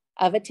C,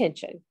 of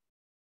attention.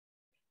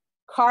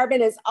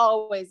 Carbon is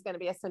always going to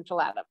be a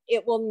central atom.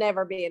 It will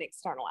never be an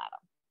external atom.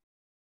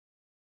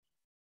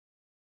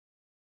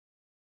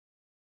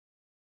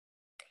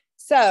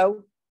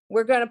 So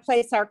we're going to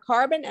place our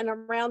carbon, and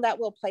around that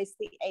we'll place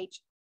the H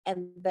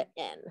and the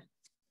N.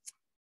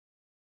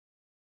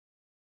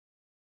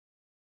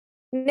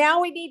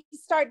 Now we need to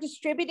start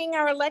distributing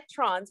our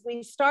electrons.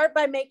 We start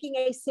by making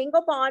a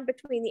single bond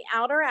between the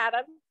outer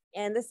atom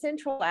and the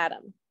central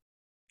atom.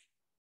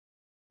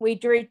 We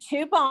drew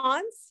 2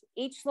 bonds.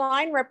 Each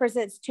line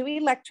represents 2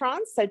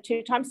 electrons, so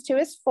 2 times 2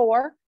 is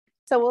 4.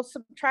 So we'll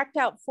subtract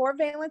out 4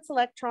 valence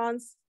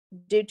electrons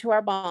due to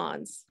our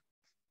bonds.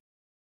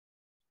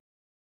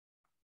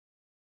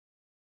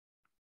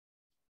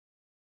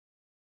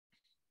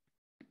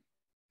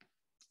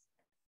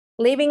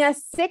 Leaving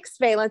us 6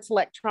 valence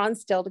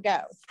electrons still to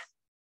go.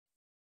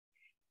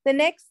 The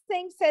next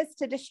thing says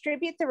to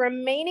distribute the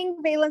remaining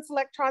valence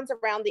electrons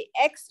around the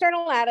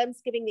external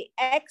atoms, giving the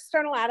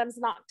external atoms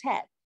an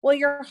octet. Well,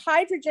 your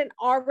hydrogen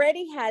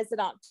already has an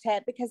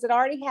octet because it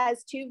already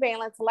has 2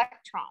 valence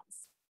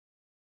electrons.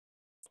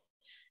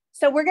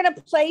 So we're going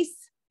to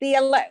place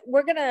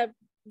we're going to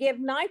give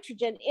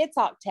nitrogen its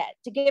octet.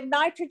 To give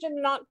nitrogen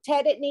an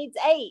octet, it needs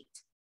 8.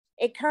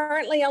 It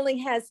currently only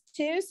has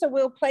 2, so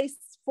we'll place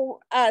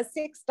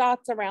 6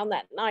 dots around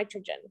that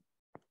nitrogen.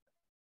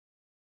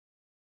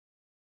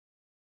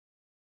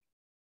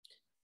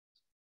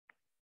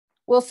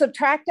 We'll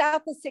subtract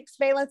out the 6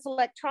 valence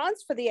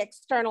electrons for the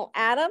external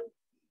atom.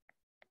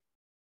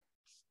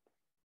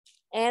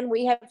 And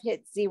we have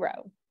hit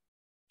 0.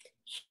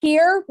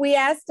 Here we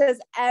asked,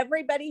 does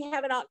everybody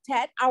have an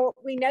octet?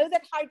 We know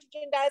that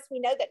hydrogen does, we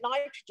know that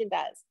nitrogen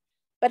does,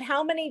 but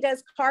how many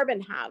does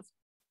carbon have?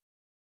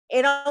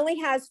 It only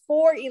has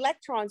 4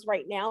 electrons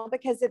right now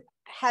because it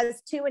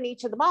has 2 in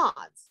each of the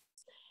bonds.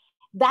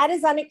 That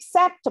is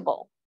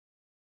unacceptable.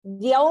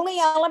 The only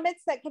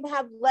elements that can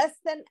have less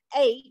than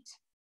 8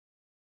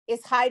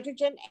 is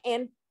hydrogen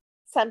and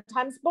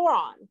sometimes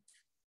boron.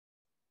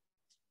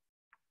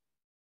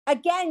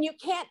 Again, you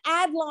can't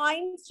add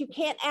lines, you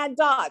can't add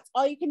dots.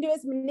 All you can do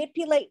is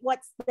manipulate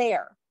what's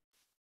there.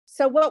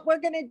 So what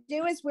we're going to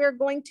do is we're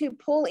going to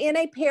pull in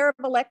a pair of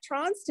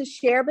electrons to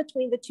share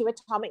between the 2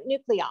 atomic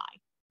nuclei.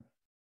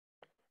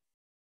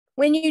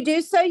 When you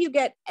do so, you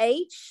get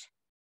H,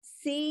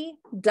 C,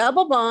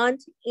 double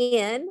bond,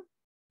 N.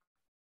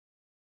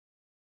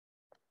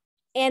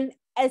 And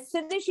as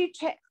soon as you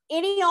check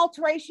any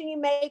alteration you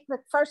make, the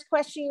first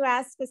question you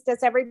ask is,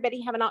 does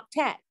everybody have an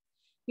octet?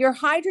 Your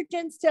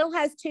hydrogen still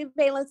has 2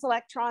 valence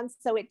electrons,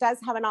 so it does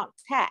have an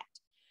octet.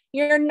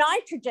 Your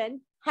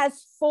nitrogen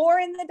has 4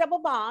 in the double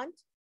bond,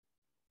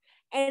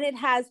 and it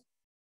has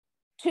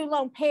 2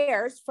 lone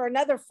pairs for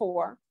another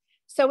 4.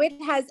 So it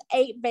has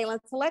 8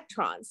 valence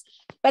electrons.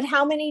 But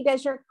how many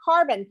does your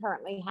carbon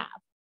currently have?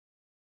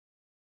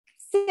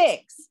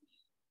 6,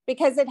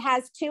 because it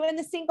has 2 in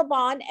the single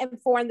bond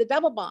and 4 in the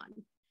double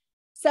bond.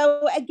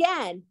 So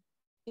again,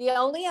 the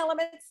only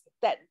elements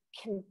that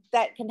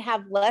can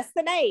have less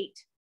than 8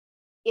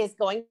 is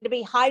going to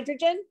be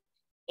hydrogen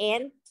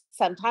and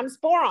sometimes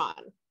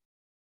boron.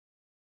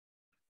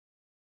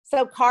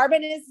 So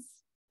carbon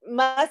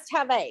must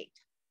have 8.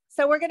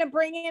 So we're going to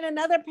bring in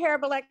another pair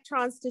of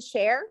electrons to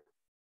share,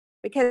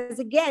 because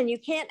again, you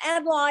can't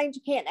add lines,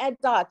 you can't add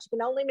dots, you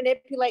can only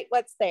manipulate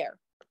what's there.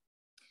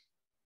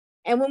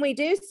 And when we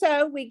do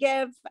so, we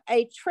give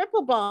a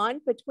triple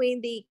bond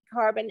between the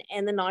carbon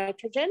and the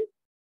nitrogen,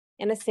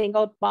 and a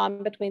single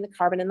bond between the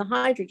carbon and the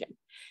hydrogen.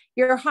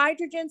 Your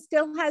hydrogen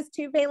still has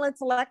 2 valence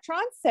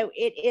electrons, so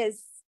it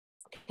is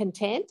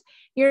content.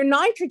 Your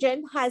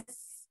nitrogen has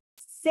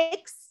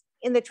 6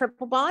 in the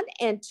triple bond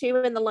and 2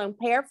 in the lone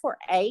pair for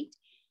 8.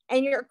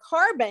 And your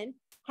carbon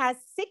has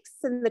 6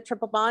 in the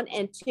triple bond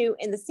and 2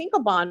 in the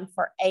single bond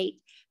for 8.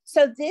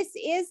 So this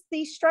is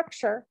the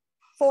structure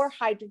for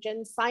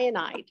hydrogen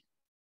cyanide.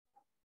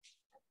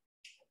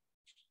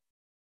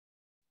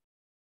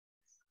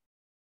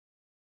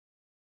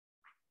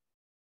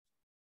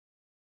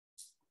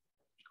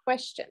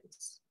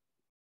 Questions?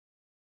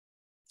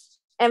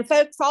 And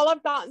folks, all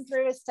I've gotten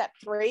through is step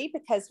 3,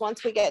 because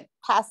once we get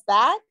past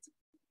that,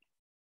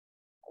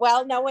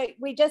 well, no,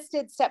 we just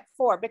did step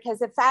 4,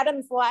 because if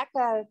atoms lack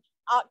a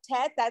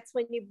octet, that's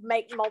when you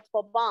make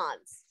multiple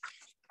bonds.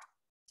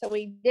 So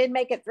we did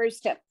make it through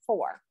step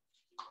 4.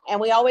 And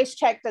we always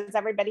check, does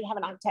everybody have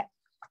an octet?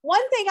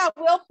 One thing I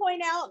will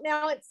point out,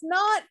 now it's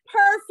not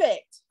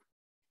perfect,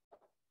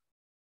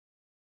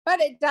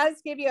 but it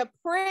does give you a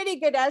pretty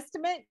good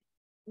estimate.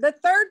 The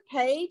 3rd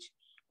page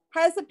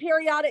has a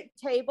periodic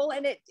table,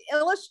 and it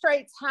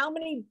illustrates how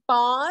many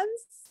bonds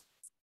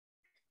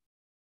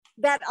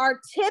that are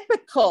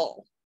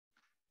typical.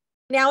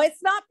 Now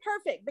it's not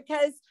perfect,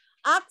 because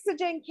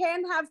oxygen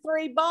can have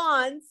 3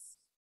 bonds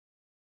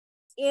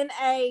in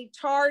a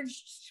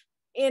charged,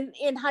 in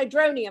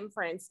hydronium,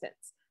 for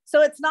instance.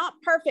 So it's not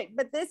perfect,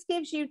 but this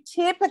gives you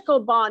typical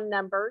bond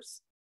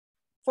numbers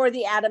for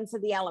the atoms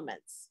of the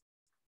elements.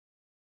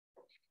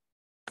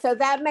 So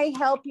that may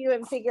help you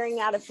in figuring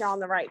out if you're on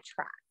the right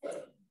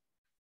track.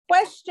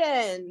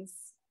 Questions?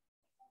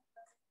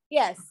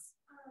 Yes.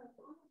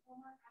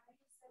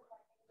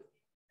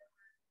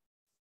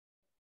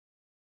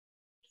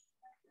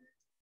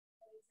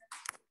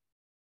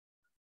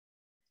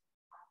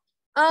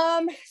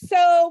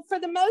 So for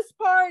the most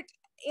part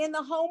in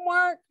the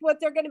homework, what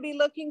they're going to be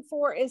looking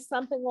for is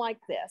something like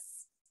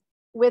this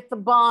with the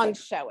bond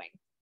showing.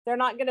 They're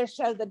not going to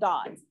show the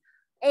dots.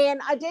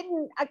 And I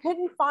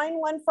couldn't find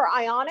one for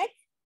ionic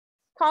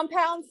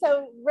compounds.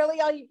 So really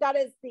all you've got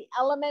is the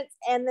elements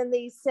and then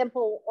these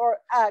simple or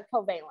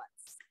covalents.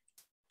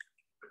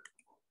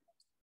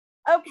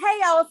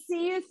 Okay, I'll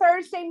see you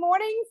Thursday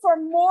morning for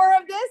more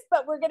of this,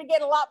 but we're going to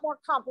get a lot more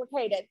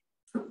complicated.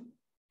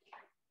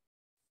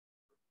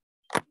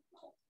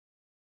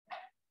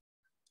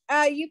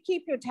 You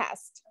keep your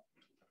test.